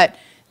important, but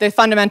the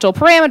fundamental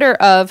parameter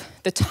of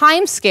the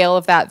time scale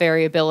of that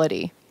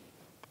variability,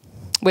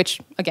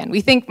 which, again, we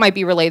think might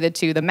be related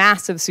to the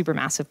mass of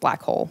supermassive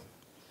black hole.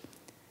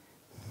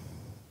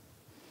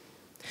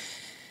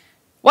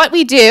 What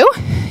we do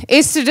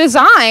is to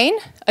design,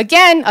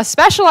 again, a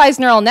specialized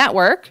neural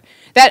network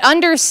that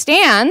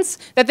understands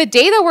that the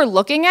data we're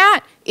looking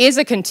at is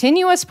a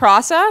continuous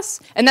process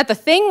and that the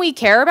thing we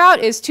care about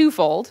is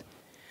twofold.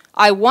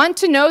 I want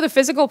to know the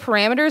physical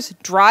parameters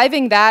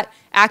driving that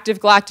active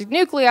galactic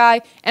nuclei,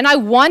 and I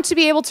want to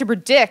be able to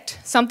predict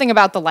something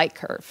about the light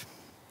curve.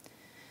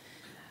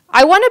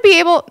 I want to be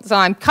able, so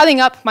I'm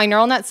cutting up my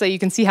neural net so you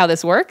can see how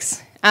this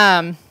works.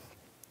 So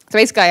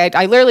basically,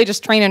 I literally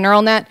just train a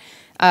neural net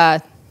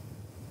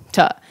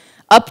to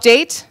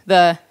update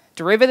the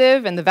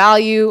derivative and the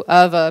value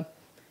of a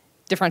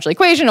differential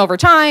equation over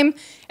time,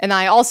 and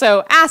I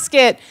also ask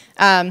it,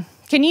 can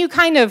you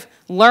kind of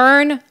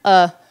learn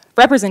a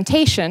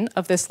representation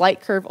of this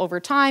light curve over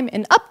time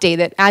and update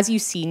it as you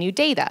see new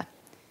data.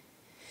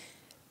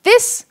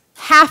 This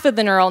half of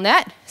the neural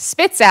net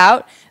spits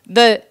out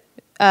the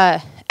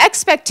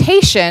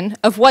expectation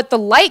of what the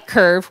light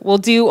curve will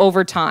do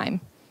over time.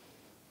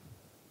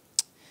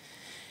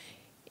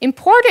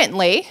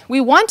 Importantly,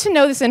 we want to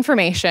know this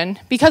information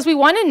because we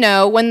want to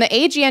know when the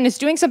AGN is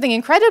doing something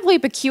incredibly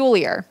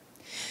peculiar.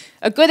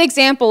 A good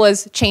example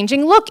is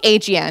changing look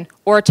AGN,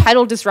 or a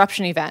tidal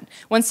disruption event,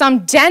 when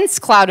some dense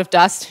cloud of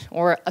dust,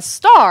 or a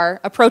star,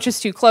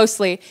 approaches too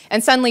closely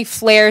and suddenly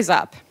flares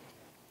up.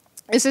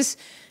 This is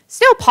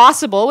still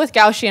possible with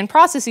Gaussian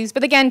processes,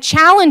 but again,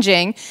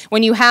 challenging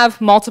when you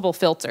have multiple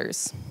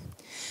filters.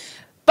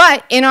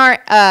 But in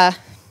our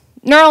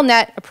neural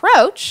net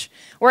approach,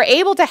 we're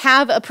able to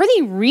have a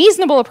pretty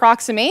reasonable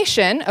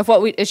approximation of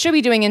what it should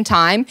be doing in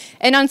time,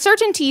 and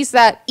uncertainties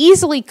that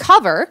easily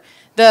cover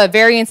the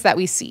variance that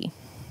we see.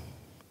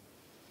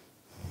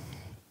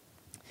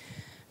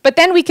 But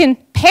then we can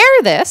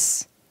pair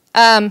this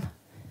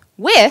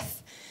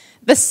with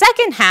the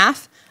second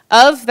half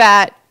of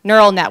that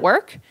neural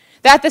network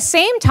that at the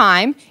same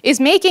time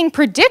is making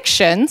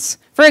predictions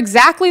for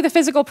exactly the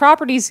physical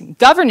properties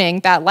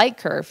governing that light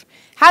curve.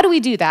 How do we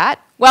do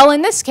that? Well,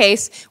 in this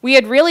case, we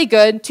had really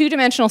good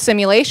two-dimensional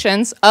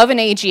simulations of an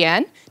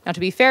AGN. Now, to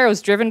be fair, it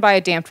was driven by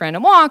a damped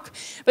random walk,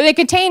 but it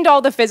contained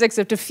all the physics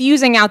of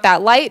diffusing out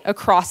that light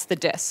across the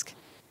disk.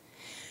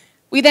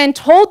 We then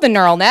told the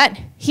neural net,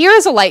 here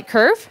is a light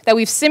curve that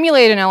we've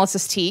simulated in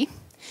LSST,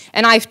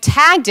 and I've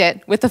tagged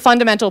it with the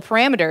fundamental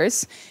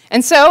parameters,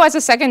 and so as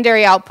a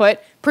secondary output,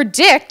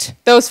 predict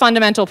those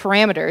fundamental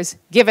parameters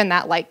given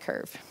that light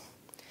curve.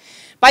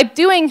 By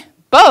doing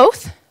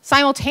both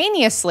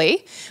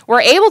simultaneously,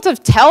 we're able to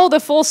tell the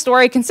full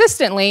story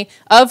consistently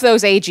of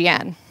those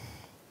AGN.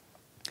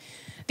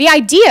 The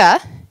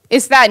idea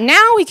is that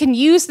now we can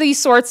use these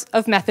sorts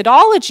of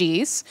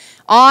methodologies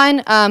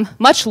on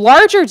much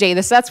larger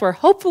data sets where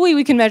hopefully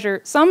we can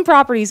measure some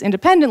properties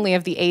independently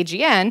of the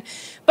AGN,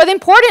 but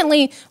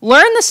importantly,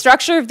 learn the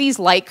structure of these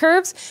light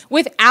curves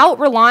without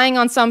relying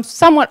on some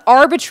somewhat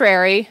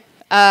arbitrary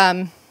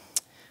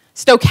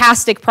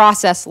stochastic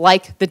process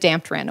like the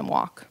damped random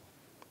walk.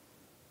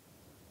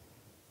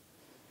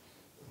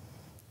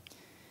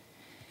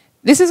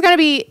 This is going to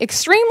be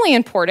extremely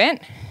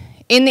important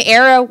in the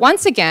era,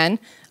 once again,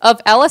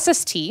 of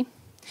LSST,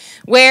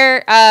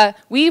 where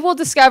we will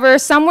discover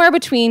somewhere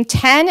between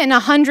 10 and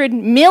 100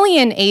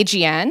 million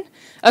AGN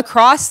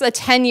across the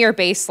 10-year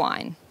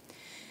baseline.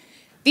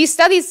 These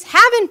studies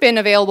haven't been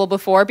available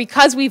before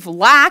because we've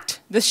lacked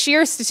the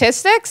sheer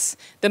statistics,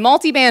 the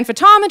multiband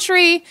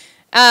photometry,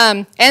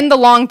 and the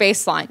long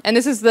baseline. And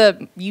this is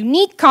the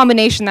unique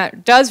combination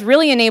that does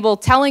really enable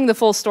telling the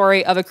full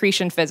story of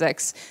accretion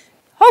physics,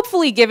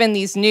 hopefully given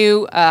these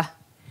new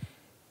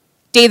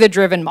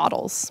data-driven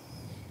models.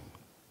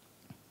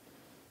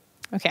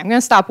 Okay, I'm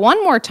going to stop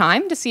one more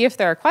time to see if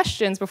there are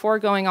questions before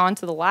going on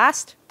to the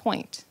last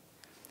point.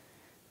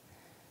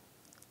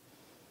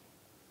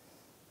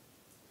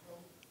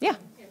 Yeah. Have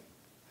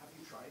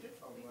you tried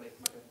it on like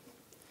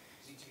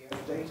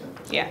CTF data?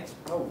 Yeah.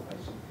 Oh, I see.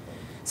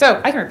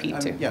 So I can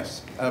repeat too.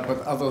 Yes, but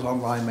others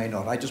online may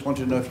not. I just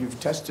wanted to know if you've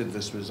tested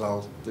this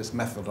result, this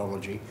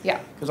methodology. Yeah.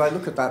 Because I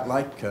look at that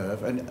light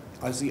curve, and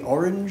is the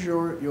orange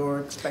your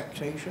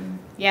expectation?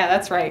 Yeah,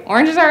 that's right.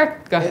 Oranges are,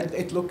 go ahead.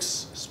 It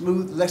looks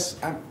smooth,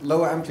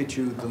 lower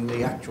amplitude than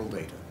the actual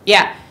data.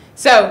 Yeah.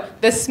 So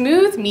the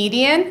smooth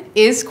median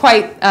is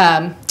quite,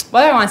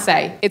 what do I want to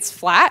say? It's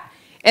flat.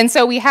 And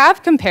so we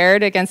have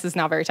compared against, this is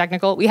now very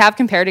technical, we have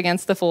compared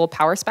against the full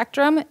power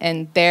spectrum,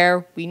 and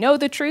there we know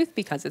the truth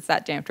because it's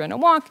that damped random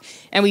walk,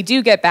 and we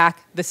do get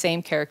back the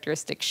same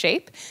characteristic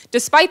shape,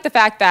 despite the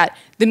fact that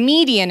the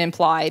median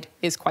implied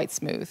is quite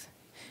smooth.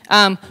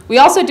 We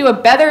also do a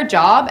better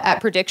job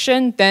at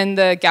prediction than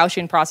the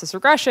Gaussian process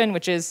regression,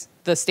 which is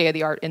the state of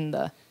the art in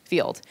the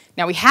field.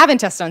 Now, we haven't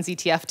tested on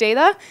ZTF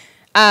data,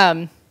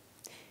 and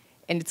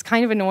it's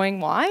kind of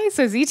annoying why.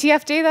 So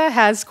ZTF data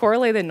has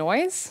correlated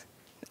noise,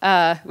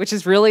 which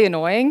is really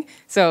annoying.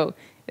 So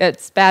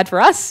it's bad for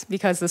us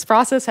because this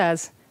process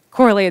has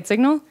correlated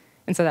signal,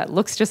 and so that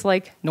looks just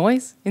like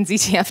noise in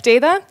ZTF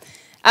data.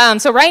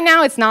 So right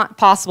now, it's not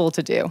possible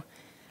to do.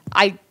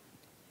 I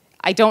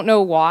don't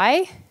know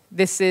why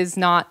this is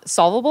not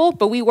solvable,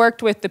 but we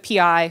worked with the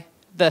PI,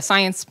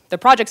 the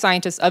project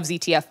scientists of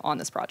ZTF on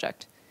this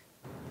project.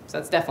 So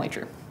that's definitely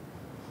true.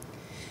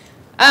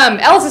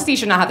 LSST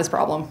should not have this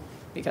problem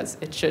because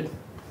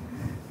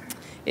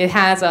it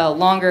has a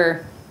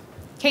longer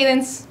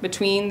cadence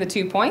between the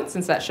 2 points,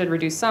 since that should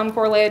reduce some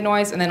correlated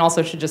noise, and then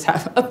also should just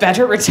have a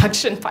better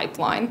reduction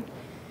pipeline.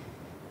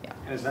 Yeah.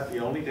 And is that the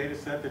only data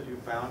set that you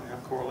found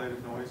have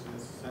correlated noise in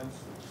this sense?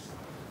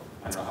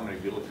 I don't know how many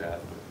you looked at.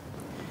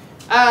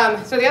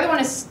 But. So the other one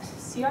is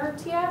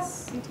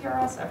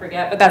CTRS, I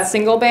forget, but that's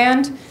single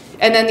band.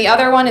 And then the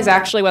other one is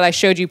actually what I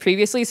showed you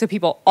previously, so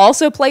people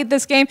also played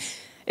this game.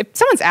 If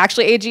someone's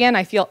actually AGN,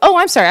 I feel, oh,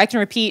 I'm sorry, I can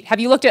repeat. Have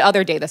you looked at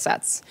other data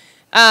sets?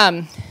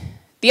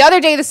 The other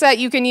data set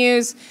you can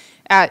use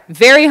at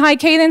very high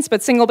cadence,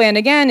 but single band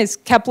again, is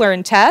Kepler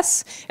and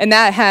TESS, and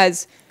that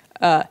has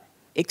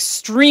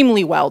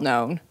extremely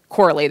well-known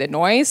correlated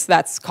noise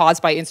that's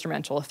caused by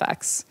instrumental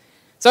effects.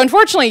 So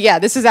unfortunately, yeah,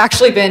 this has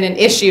actually been an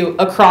issue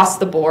across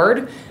the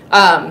board,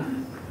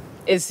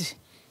 is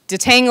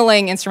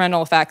detangling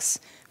instrumental effects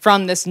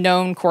from this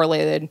known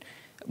correlated,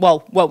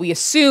 well, what we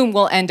assume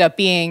will end up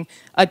being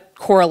a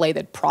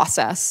correlated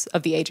process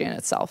of the agent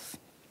itself.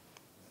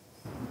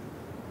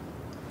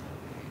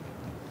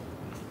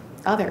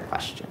 Other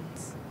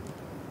questions?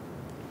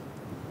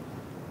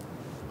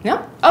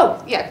 No?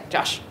 Oh, yeah,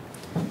 Josh.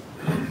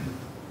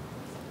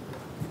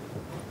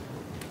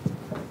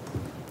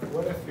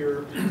 What if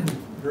your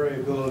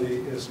variability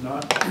is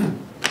not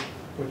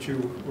what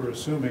you were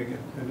assuming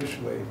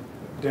initially,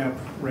 damp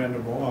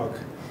random walk,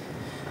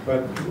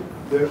 but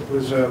there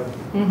was a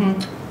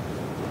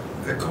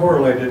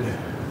correlated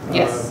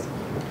Yes.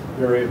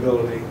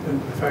 variability? In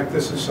fact,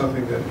 this is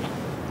something that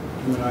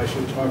you and I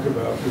should talk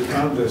about. We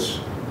found this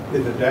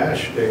in the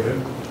DASH data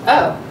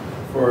Oh.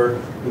 for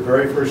the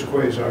very first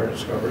quasar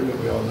discovered that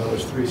we all know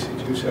is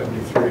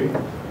 3C273.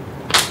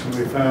 And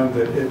we found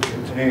that it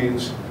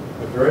contains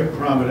a very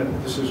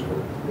prominent, this is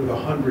with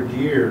 100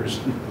 years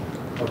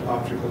of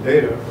optical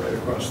data right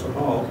across the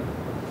hall,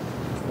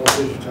 all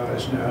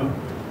digitized now,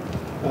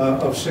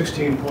 of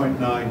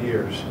 16.9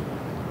 years.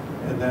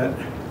 And that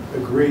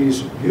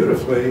agrees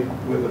beautifully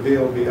with the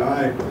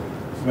VLBI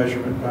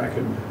measurement back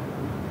in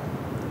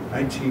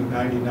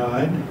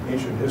 1999,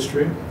 ancient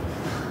history,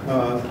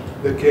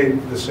 that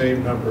gave the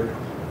same number.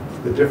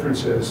 The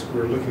difference is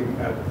we're looking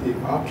at the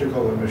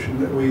optical emission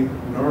that we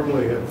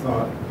normally had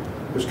thought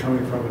was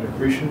coming from an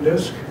accretion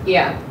disk,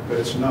 Yeah. but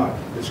it's not.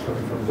 It's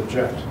coming from the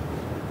jet.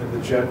 And the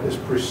jet is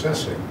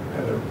precessing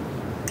at a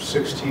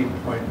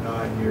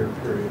 16.9-year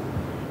period.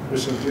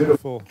 There's some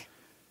beautiful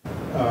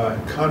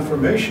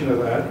confirmation of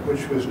that,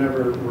 which was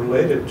never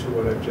related to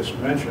what I've just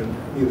mentioned,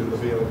 either the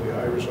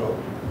VLBI result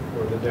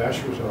or the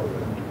DASH result.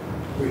 And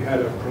we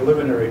had a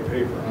preliminary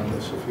paper on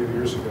this a few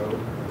years ago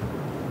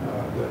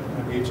that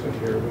Anita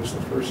here was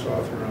the first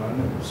author on,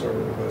 and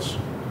several of us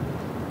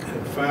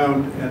had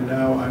found, and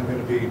now I'm going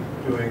to be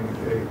doing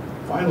a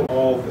final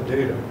all of the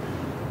data.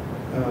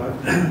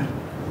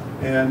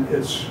 And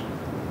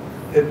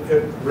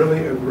it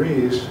really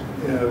agrees,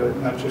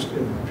 not just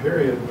in the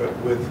period, but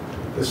with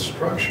the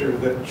structure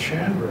that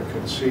Chandra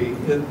could see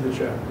in the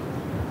jet.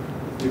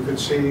 You could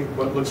see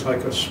what looks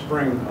like a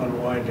spring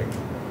unwinding.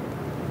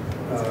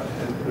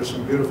 And there's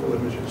some beautiful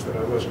images that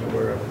I wasn't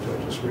aware of until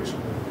just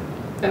recently.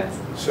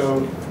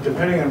 So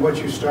depending on what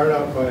you start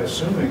out by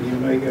assuming, you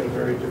may get a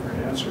very different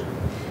answer.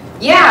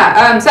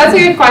 Yeah, so that's a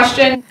good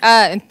question,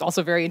 and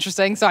also very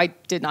interesting. So I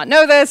did not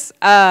know this.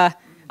 I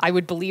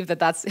would believe that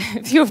that's,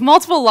 if you have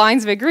multiple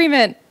lines of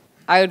agreement,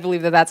 I would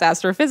believe that that's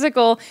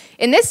astrophysical.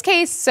 In this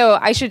case, so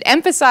I should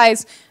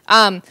emphasize,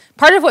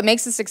 part of what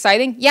makes this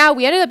exciting, yeah,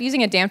 we ended up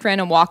using a damped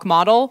random walk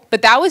model,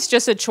 but that was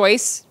just a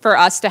choice for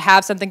us to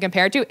have something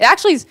compared to. It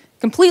actually is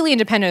completely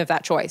independent of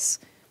that choice.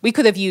 We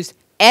could have used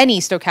any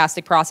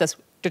stochastic process,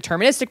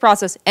 deterministic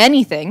process,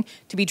 anything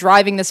to be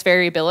driving this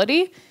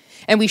variability.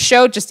 And we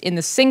showed just in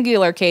the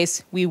singular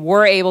case, we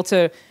were able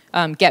to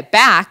get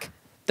back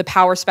the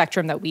power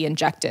spectrum that we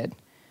injected.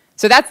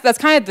 So that's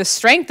kind of the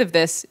strength of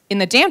this. In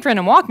the damped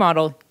random walk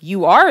model,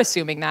 you are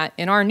assuming that.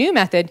 In our new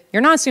method,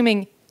 you're not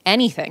assuming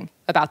anything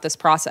about this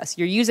process.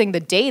 You're using the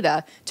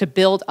data to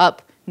build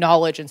up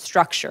knowledge and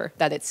structure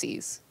that it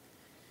sees.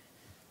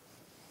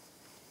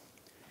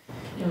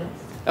 Yeah.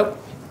 Oh.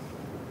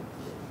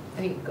 I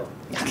think go.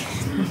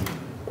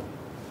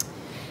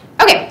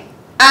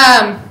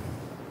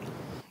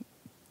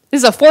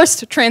 This is a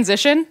forced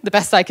transition, the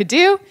best I could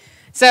do.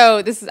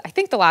 So this is, I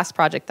think, the last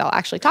project that I'll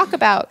actually talk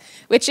about,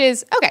 which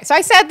is, okay, so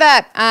I said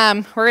that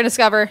we're going to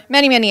discover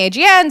many, many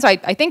AGNs.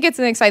 I think it's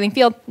an exciting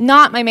field,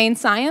 not my main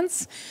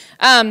science.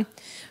 But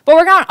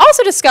we're going to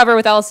also discover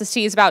with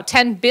LSST is about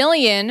 10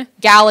 billion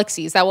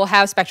galaxies that we'll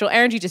have spectral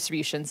energy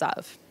distributions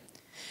of.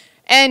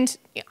 And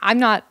I'm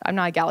not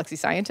a galaxy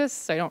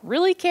scientist, so I don't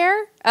really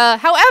care.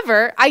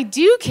 However, I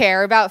do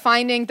care about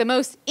finding the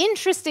most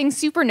interesting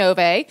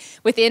supernovae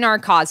within our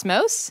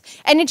cosmos.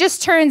 And it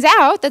just turns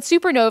out that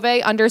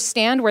supernovae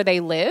understand where they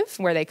live,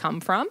 where they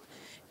come from.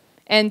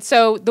 And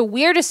so the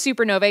weirdest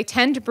supernovae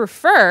tend to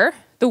prefer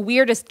the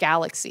weirdest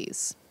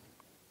galaxies.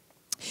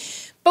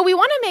 But we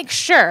want to make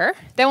sure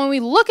that when we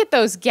look at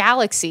those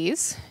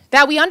galaxies,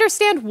 that we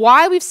understand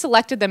why we've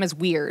selected them as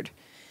weird.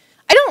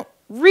 I don't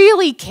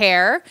really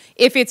care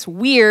if it's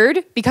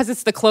weird because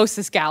it's the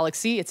closest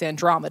galaxy, it's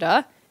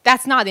Andromeda.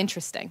 That's not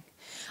interesting.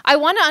 I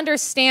want to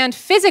understand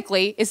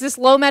physically, is this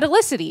low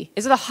metallicity?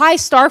 Is it a high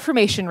star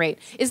formation rate?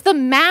 Is the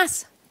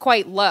mass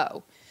quite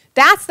low?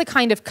 That's the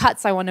kind of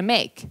cuts I want to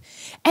make.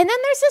 And then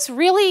there's this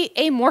really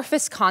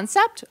amorphous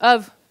concept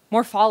of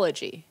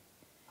morphology.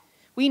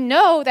 We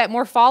know that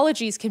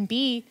morphologies can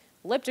be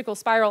elliptical,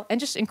 spiral, and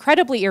just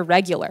incredibly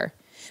irregular.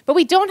 But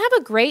we don't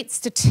have a great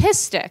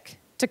statistic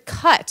to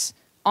cut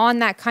on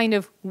that kind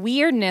of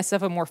weirdness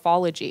of a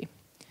morphology.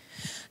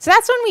 So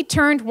that's when we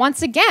turned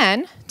once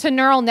again to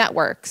neural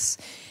networks.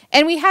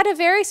 And we had a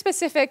very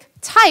specific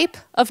type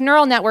of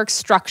neural network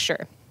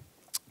structure.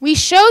 We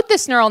showed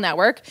this neural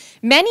network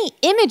many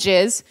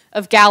images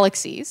of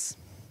galaxies.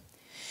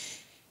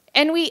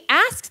 And we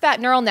asked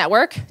that neural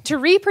network to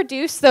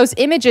reproduce those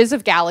images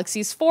of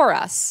galaxies for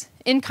us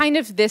in kind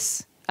of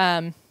this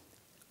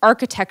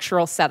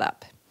architectural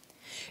setup.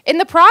 In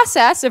the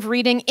process of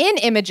reading in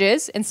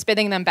images and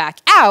spitting them back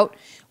out,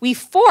 we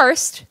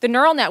forced the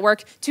neural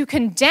network to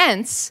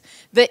condense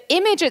the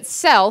image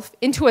itself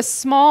into a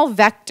small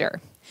vector.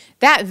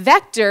 That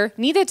vector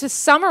needed to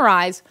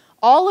summarize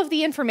all of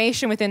the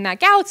information within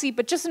that galaxy,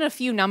 but just in a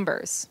few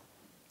numbers.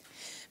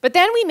 But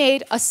then we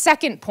made a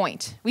second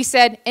point. We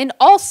said, and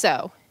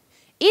also,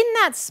 in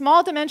that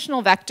small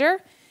dimensional vector,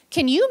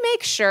 can you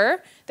make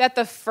sure that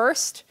the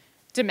first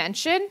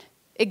dimension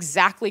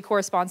exactly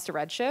corresponds to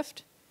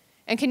redshift?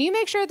 And can you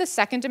make sure the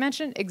second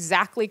dimension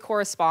exactly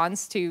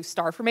corresponds to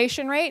star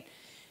formation rate?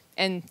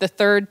 And the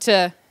third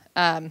to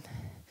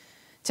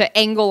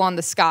angle on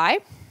the sky?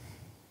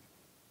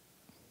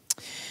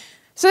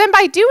 So then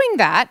by doing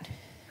that,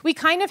 we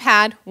kind of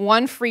had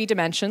one free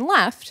dimension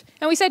left.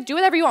 And we said, do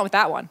whatever you want with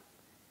that one.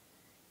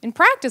 In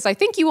practice, I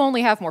think you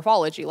only have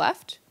morphology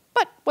left,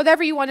 but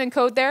whatever you want to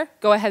encode there,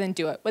 go ahead and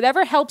do it.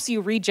 Whatever helps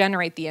you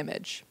regenerate the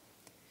image.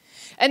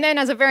 And then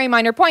as a very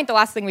minor point, the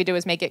last thing we do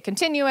is make it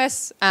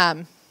continuous,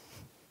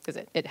 because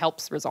it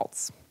helps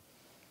results.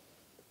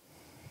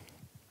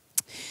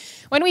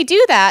 When we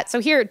do that, so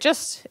here,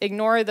 just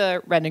ignore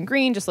the red and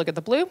green, just look at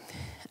the blue.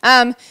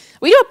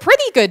 We do a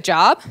pretty good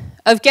job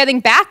of getting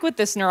back with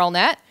this neural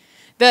net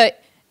the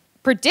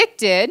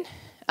predicted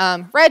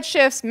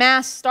redshifts,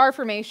 mass, star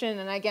formation,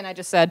 and again, I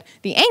just said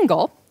the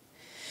angle.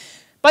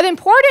 But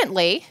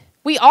importantly,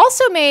 we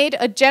also made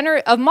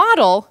a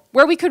model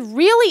where we could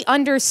really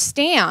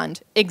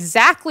understand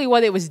exactly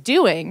what it was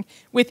doing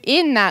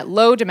within that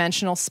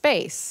low-dimensional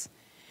space.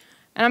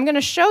 And I'm going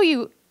to show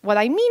you what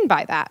I mean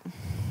by that.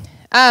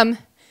 What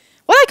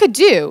I could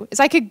do is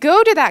I could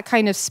go to that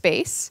kind of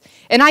space,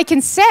 and I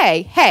can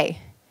say, hey,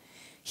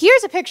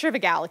 here's a picture of a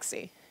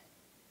galaxy.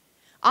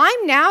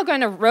 I'm now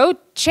going to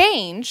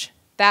change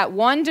that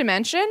one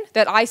dimension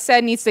that I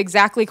said needs to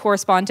exactly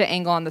correspond to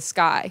angle on the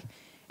sky.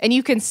 And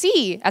you can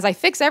see, as I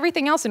fix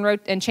everything else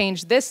and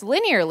change this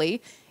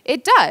linearly,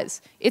 it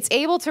does. It's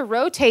able to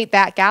rotate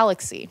that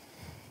galaxy.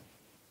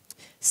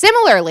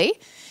 Similarly,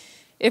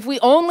 if we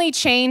only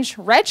change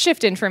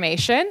redshift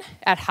information,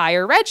 at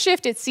higher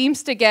redshift, it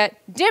seems to get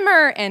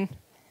dimmer and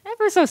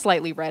ever so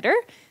slightly redder,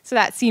 so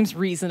that seems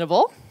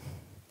reasonable.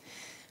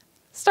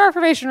 Star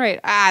formation rate,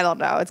 I don't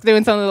know. It's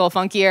doing something a little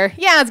funkier.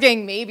 Yeah, it's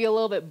getting maybe a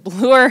little bit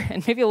bluer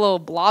and maybe a little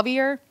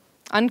blobbier.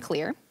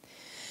 Unclear.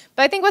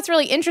 But I think what's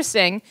really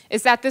interesting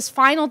is that this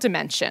final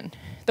dimension,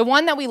 the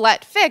one that we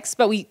let fix,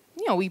 but we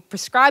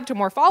prescribe to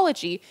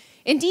morphology,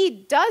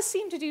 indeed does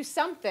seem to do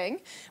something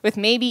with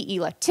maybe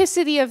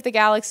ellipticity of the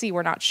galaxy,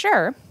 we're not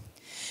sure.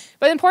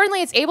 But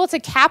importantly, it's able to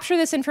capture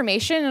this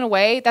information in a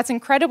way that's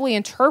incredibly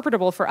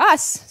interpretable for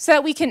us so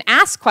that we can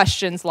ask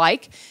questions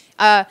like,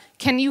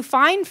 can you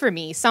find for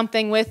me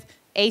something with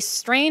a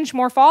strange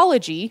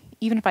morphology,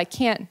 even if I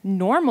can't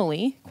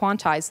normally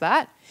quantize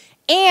that,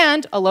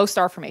 and a low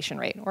star formation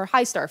rate or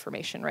high star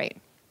formation rate?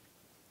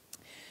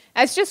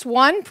 As just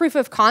one proof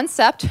of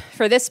concept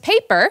for this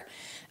paper,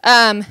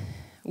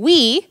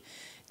 we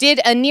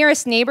did a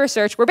nearest neighbor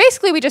search where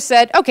basically we just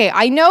said, okay,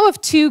 I know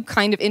of two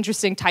kind of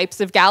interesting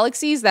types of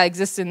galaxies that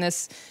exist in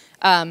this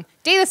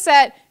data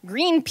set.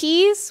 Green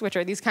peas, which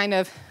are these kind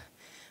of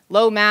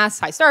low mass,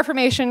 high star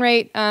formation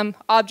rate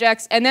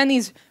objects, and then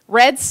these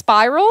red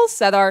spirals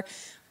that are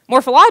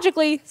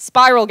morphologically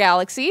spiral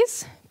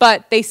galaxies,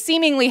 but they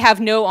seemingly have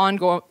no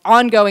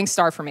ongoing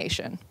star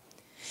formation.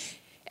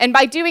 And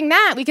by doing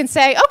that, we can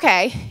say,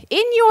 okay,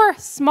 in your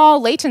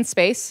small latent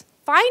space,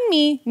 find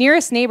me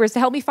nearest neighbors to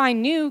help me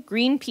find new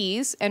green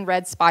peas and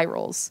red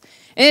spirals.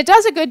 And it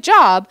does a good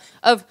job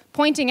of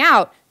pointing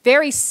out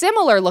very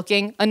similar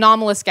looking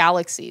anomalous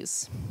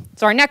galaxies.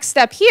 So our next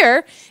step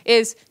here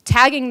is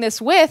tagging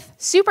this with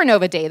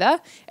supernova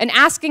data and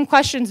asking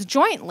questions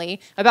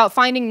jointly about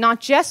finding not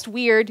just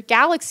weird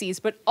galaxies,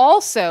 but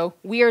also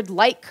weird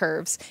light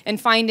curves, and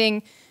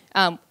finding,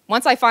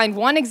 once I find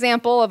one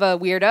example of a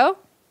weirdo,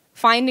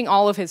 finding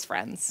all of his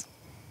friends.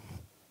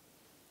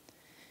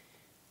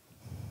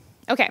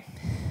 Okay,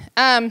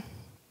 I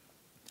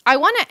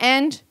want to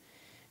end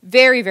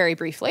very, very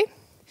briefly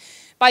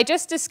by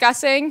just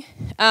discussing,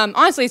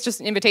 honestly, it's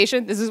just an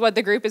invitation. This is what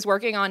the group is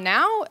working on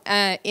now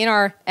in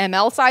our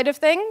ML side of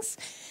things.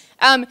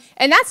 And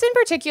that's in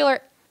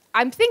particular,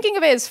 I'm thinking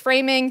of it as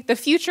framing the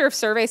future of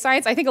survey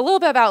science. I think a little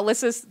bit about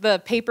Alyssa's The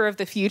Paper of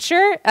the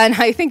Future, and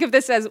I think of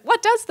this as,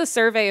 what does the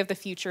survey of the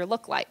future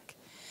look like?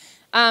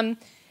 And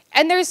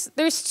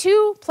there's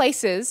two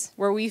places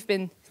where we've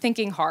been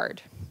thinking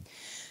hard.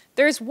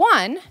 There's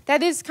one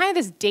that is kind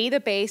of this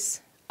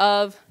database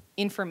of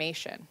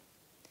information.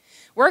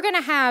 We're going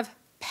to have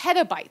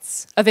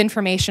petabytes of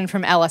information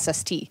from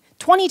LSST,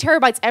 20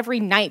 terabytes every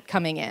night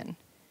coming in.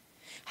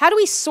 How do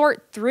we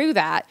sort through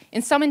that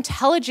in some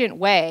intelligent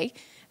way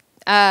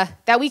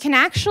that we can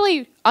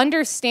actually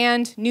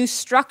understand new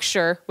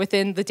structure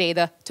within the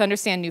data to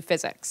understand new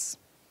physics?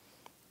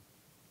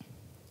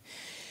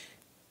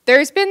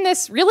 There's been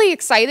this really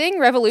exciting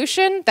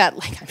revolution that,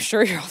 like, I'm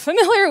sure you're all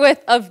familiar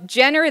with, of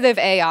generative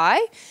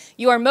AI.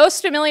 You are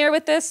most familiar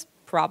with this,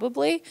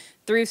 probably,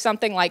 through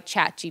something like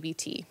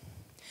ChatGPT.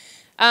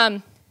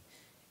 What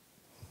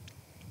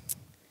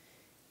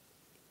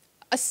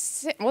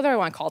do I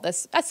want to call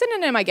this? A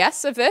synonym, I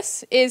guess, of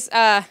this is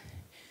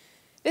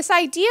this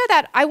idea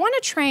that I want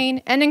to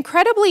train an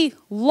incredibly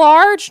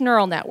large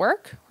neural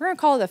network, we're going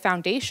to call it a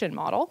foundation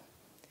model,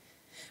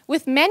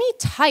 with many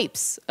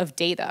types of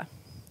data.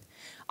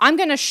 I'm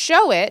going to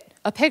show it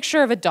a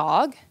picture of a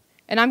dog,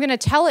 and I'm going to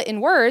tell it in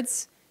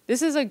words,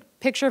 this is a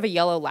picture of a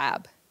yellow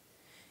lab.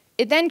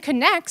 It then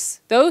connects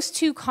those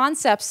two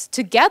concepts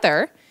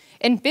together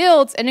and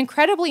builds an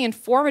incredibly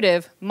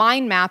informative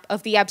mind map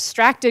of the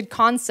abstracted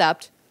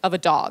concept of a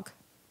dog.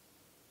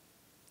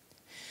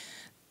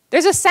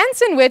 There's a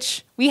sense in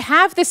which we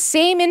have the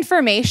same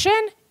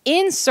information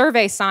in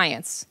survey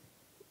science,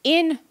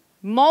 in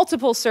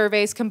multiple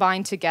surveys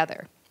combined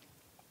together.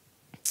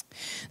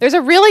 There's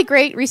a really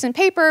great recent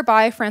paper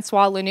by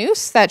Francois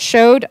Lanous that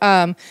showed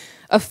a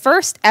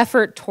first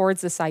effort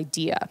towards this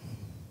idea.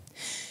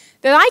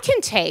 That I can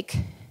take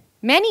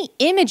many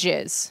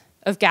images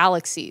of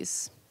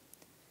galaxies.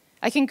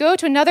 I can go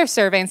to another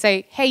survey and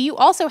say, hey, you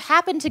also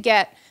happen to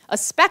get a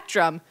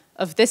spectrum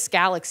of this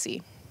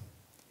galaxy.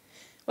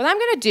 What I'm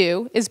going to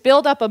do is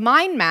build up a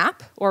mind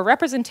map or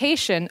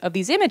representation of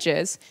these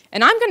images,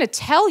 and I'm going to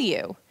tell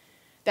you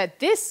that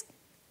this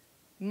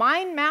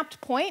mind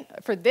mapped point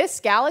for this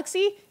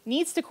galaxy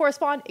needs to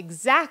correspond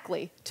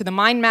exactly to the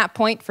mind map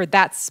point for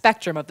that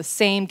spectrum of the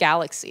same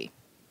galaxy.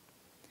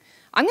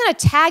 I'm going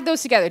to tag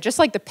those together, just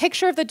like the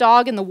picture of the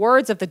dog and the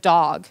words of the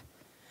dog,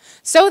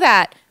 so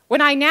that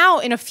when I now,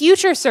 in a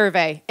future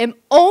survey, am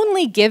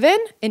only given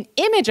an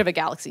image of a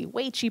galaxy,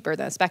 way cheaper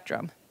than a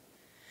spectrum,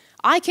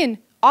 I can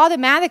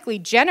automatically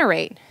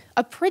generate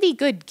a pretty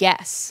good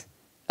guess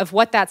of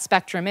what that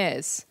spectrum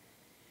is.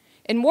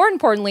 And more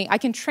importantly, I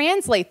can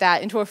translate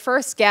that into a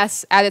first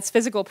guess at its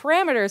physical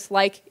parameters,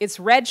 like its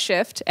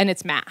redshift and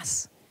its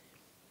mass.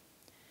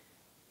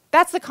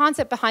 That's the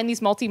concept behind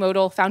these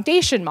multimodal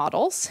foundation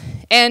models.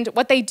 And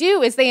what they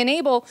do is they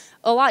enable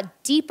a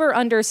lot deeper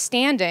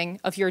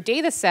understanding of your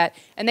data set,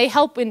 and they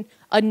help in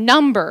a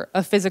number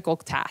of physical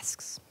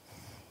tasks.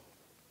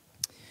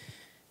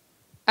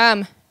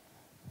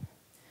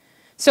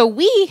 So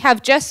we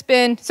have just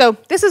been, so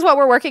this is what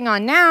we're working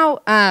on now.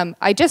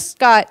 I just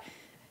got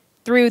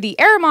through the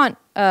Aramont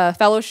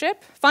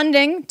Fellowship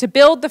funding to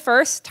build the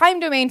first time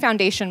domain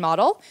foundation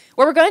model,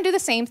 where we're going to do the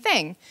same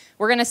thing.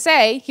 We're going to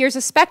say, here's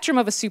a spectrum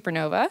of a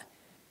supernova,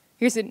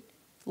 here's a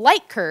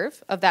light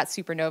curve of that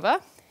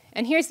supernova,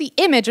 and here's the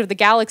image of the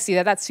galaxy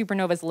that that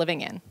supernova is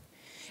living in.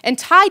 And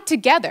tied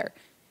together,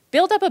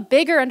 build up a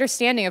bigger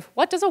understanding of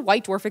what does a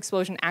white dwarf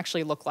explosion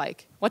actually look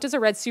like? What does a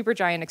red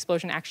supergiant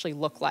explosion actually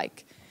look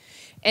like?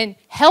 And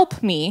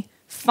help me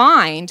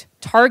find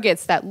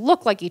targets that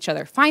look like each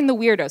other, find the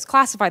weirdos,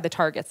 classify the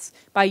targets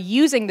by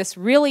using this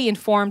really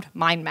informed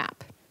mind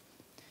map.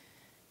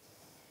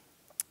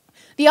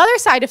 The other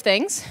side of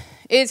things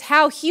is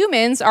how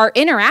humans are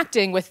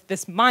interacting with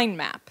this mind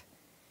map.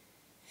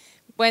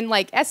 When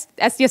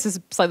SDSS is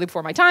slightly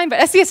before my time, but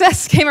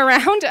SDSS came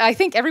around, I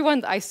think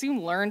everyone, I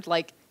assume, learned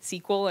like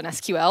SQL and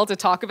SQL to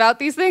talk about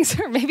these things,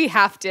 or maybe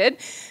half did,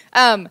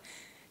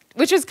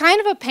 which was kind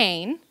of a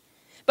pain.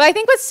 But I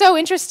think what's so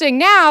interesting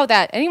now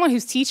that anyone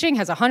who's teaching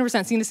has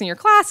 100% seen this in your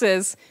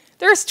classes,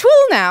 there's tools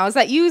now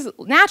that use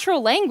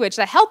natural language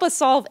that help us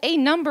solve a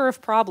number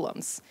of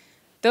problems.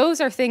 Those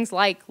are things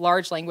like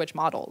large language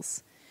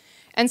models.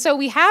 And so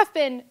we have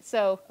been,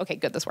 okay,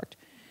 good, this worked.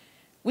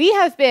 We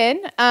have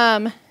been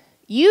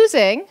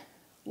using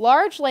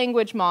large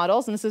language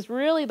models, and this is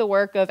really the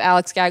work of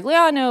Alex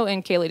Gagliano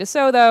and Kaylee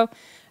DeSoto,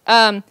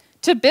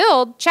 to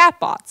build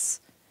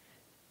chatbots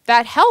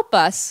that help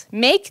us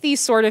make these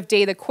sort of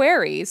data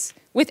queries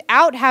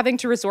without having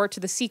to resort to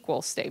the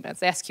SQL statements,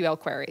 the SQL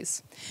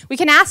queries. We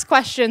can ask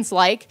questions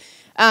like,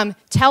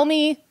 tell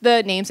me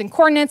the names and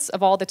coordinates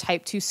of all the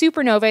type 2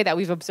 supernovae that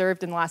we've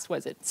observed in the last,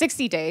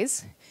 60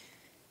 days.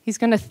 He's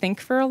going to think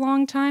for a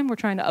long time. We're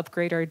trying to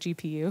upgrade our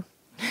GPU.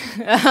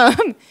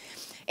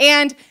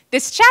 And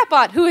this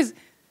chatbot, who is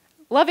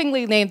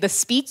lovingly named the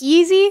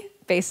Speakeasy,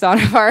 based on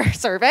our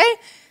survey,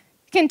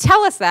 can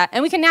tell us that,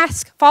 and we can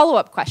ask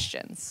follow-up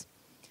questions.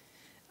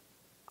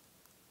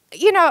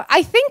 You know,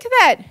 I think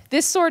that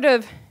this sort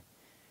of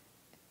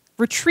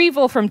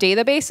retrieval from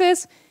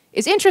databases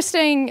is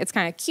interesting, it's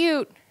kind of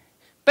cute,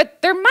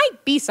 but there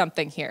might be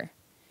something here.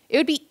 It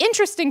would be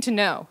interesting to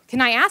know,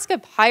 can I ask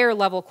a higher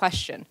level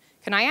question?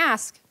 Can I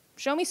ask,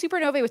 show me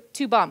supernovae with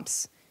 2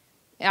 bumps?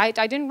 I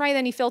didn't write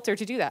any filter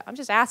to do that. I'm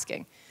just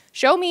asking.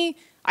 Show me,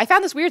 I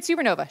found this weird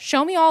supernova.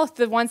 Show me all of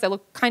the ones that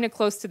look kind of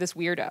close to this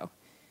weirdo.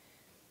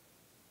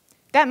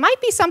 That might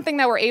be something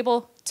that we're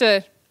able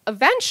to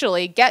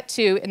eventually get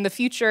to in the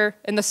future,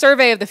 in the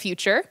survey of the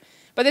future,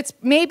 but it's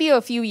maybe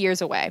a few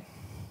years away.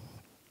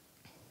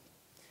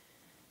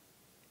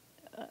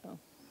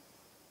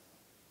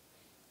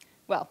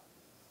 Well,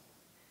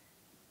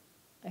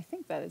 I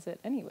think that is it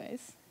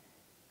anyways.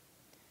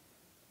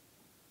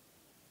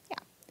 Yeah.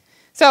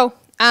 So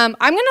I'm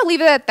going to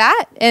leave it at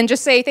that and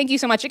just say thank you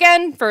so much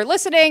again for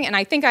listening, and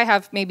I think I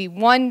have maybe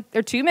 1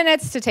 or 2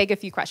 minutes to take a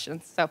few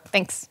questions. So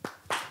thanks.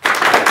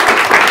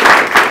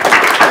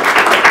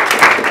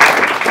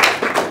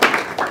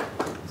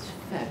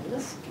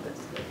 Fabulous.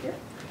 Let's go here.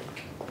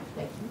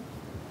 Thank you.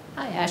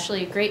 Hi,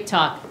 Ashley. Great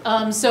talk.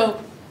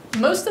 So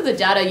most of the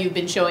data you've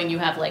been showing, you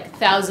have like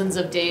thousands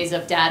of days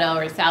of data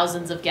or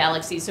thousands of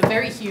galaxies, so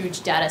very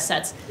huge data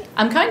sets.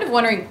 I'm kind of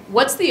wondering,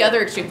 what's the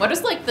other extreme? What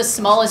is like the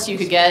smallest you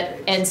could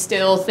get and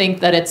still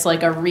think that it's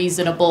like a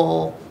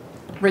reasonable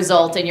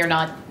result and you're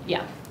not,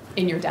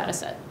 in your data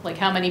set? Like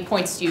how many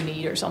points do you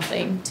need or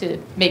something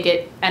to make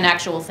it an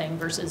actual thing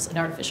versus an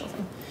artificial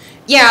thing?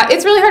 Yeah,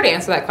 it's really hard to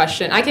answer that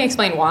question. I can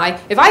explain why.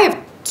 If I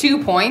have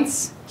 2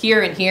 points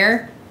here and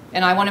here,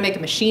 and I want to make a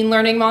machine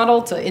learning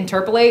model to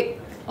interpolate,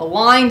 a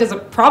line does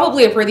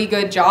probably a pretty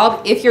good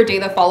job if your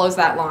data follows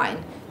that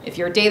line. If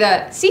your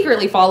data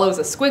secretly follows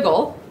a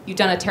squiggle, you've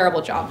done a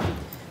terrible job.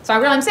 So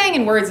what I'm saying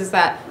in words is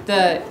that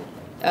the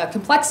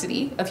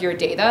complexity of your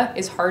data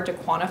is hard to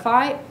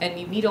quantify, and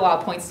you need a lot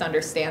of points to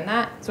understand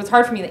that. So it's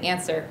hard for me to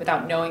answer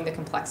without knowing the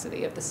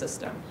complexity of the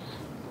system.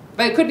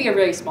 But it could be a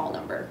really small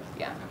number,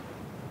 yeah.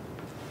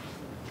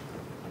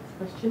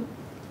 Question?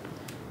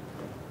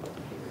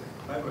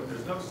 But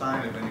there's no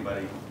sign of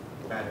anybody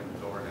batting the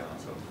door down,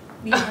 so.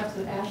 You have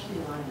to Ashley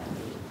line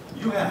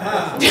You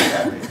have.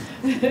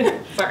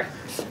 Sorry.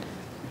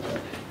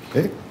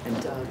 Hey,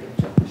 and Doug and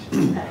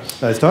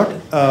Josh. nice talk.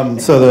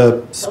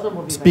 So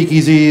the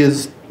Speakeasy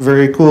is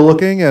very cool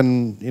looking,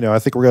 and I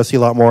think we're going to see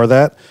a lot more of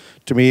that.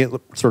 To me, it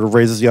sort of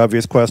raises the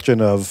obvious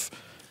question of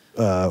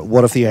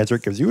what if the answer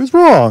it gives you is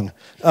wrong?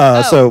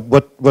 So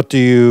what do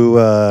you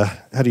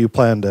how do you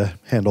plan to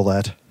handle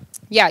that?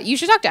 Yeah, you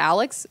should talk to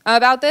Alex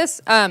about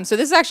this. So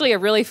this is actually a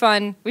really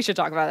fun, we should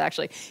talk about it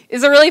actually,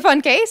 is a really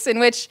fun case in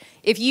which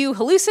if you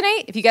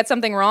hallucinate, if you get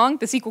something wrong,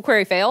 the SQL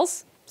query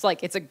fails.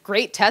 It's a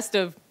great test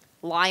of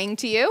lying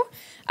to you.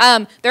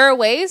 There are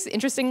ways,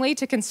 interestingly,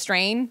 to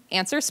constrain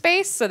answer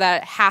space so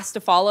that it has to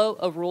follow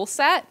a rule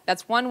set.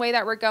 That's one way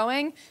that we're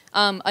going.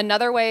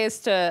 Another way is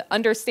to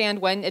understand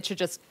when it should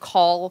just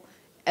call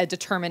a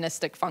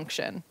deterministic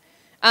function.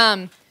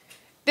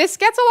 This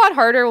gets a lot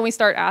harder when we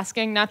start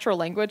asking natural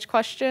language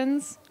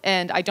questions,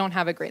 and I don't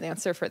have a great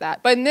answer for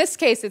that. But in this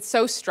case, it's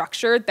so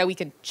structured that we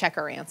can check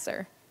our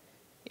answer.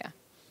 Yeah.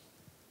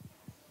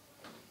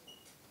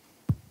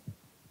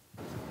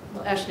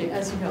 Well, Ashley,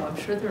 as you know, I'm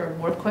sure there are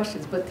more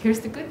questions, but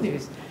here's the good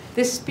news.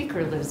 This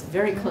speaker lives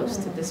very close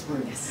to this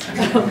room.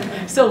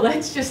 Yes. So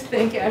let's just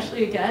thank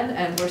Ashley again,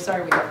 and we're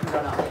sorry we have to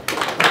run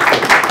off.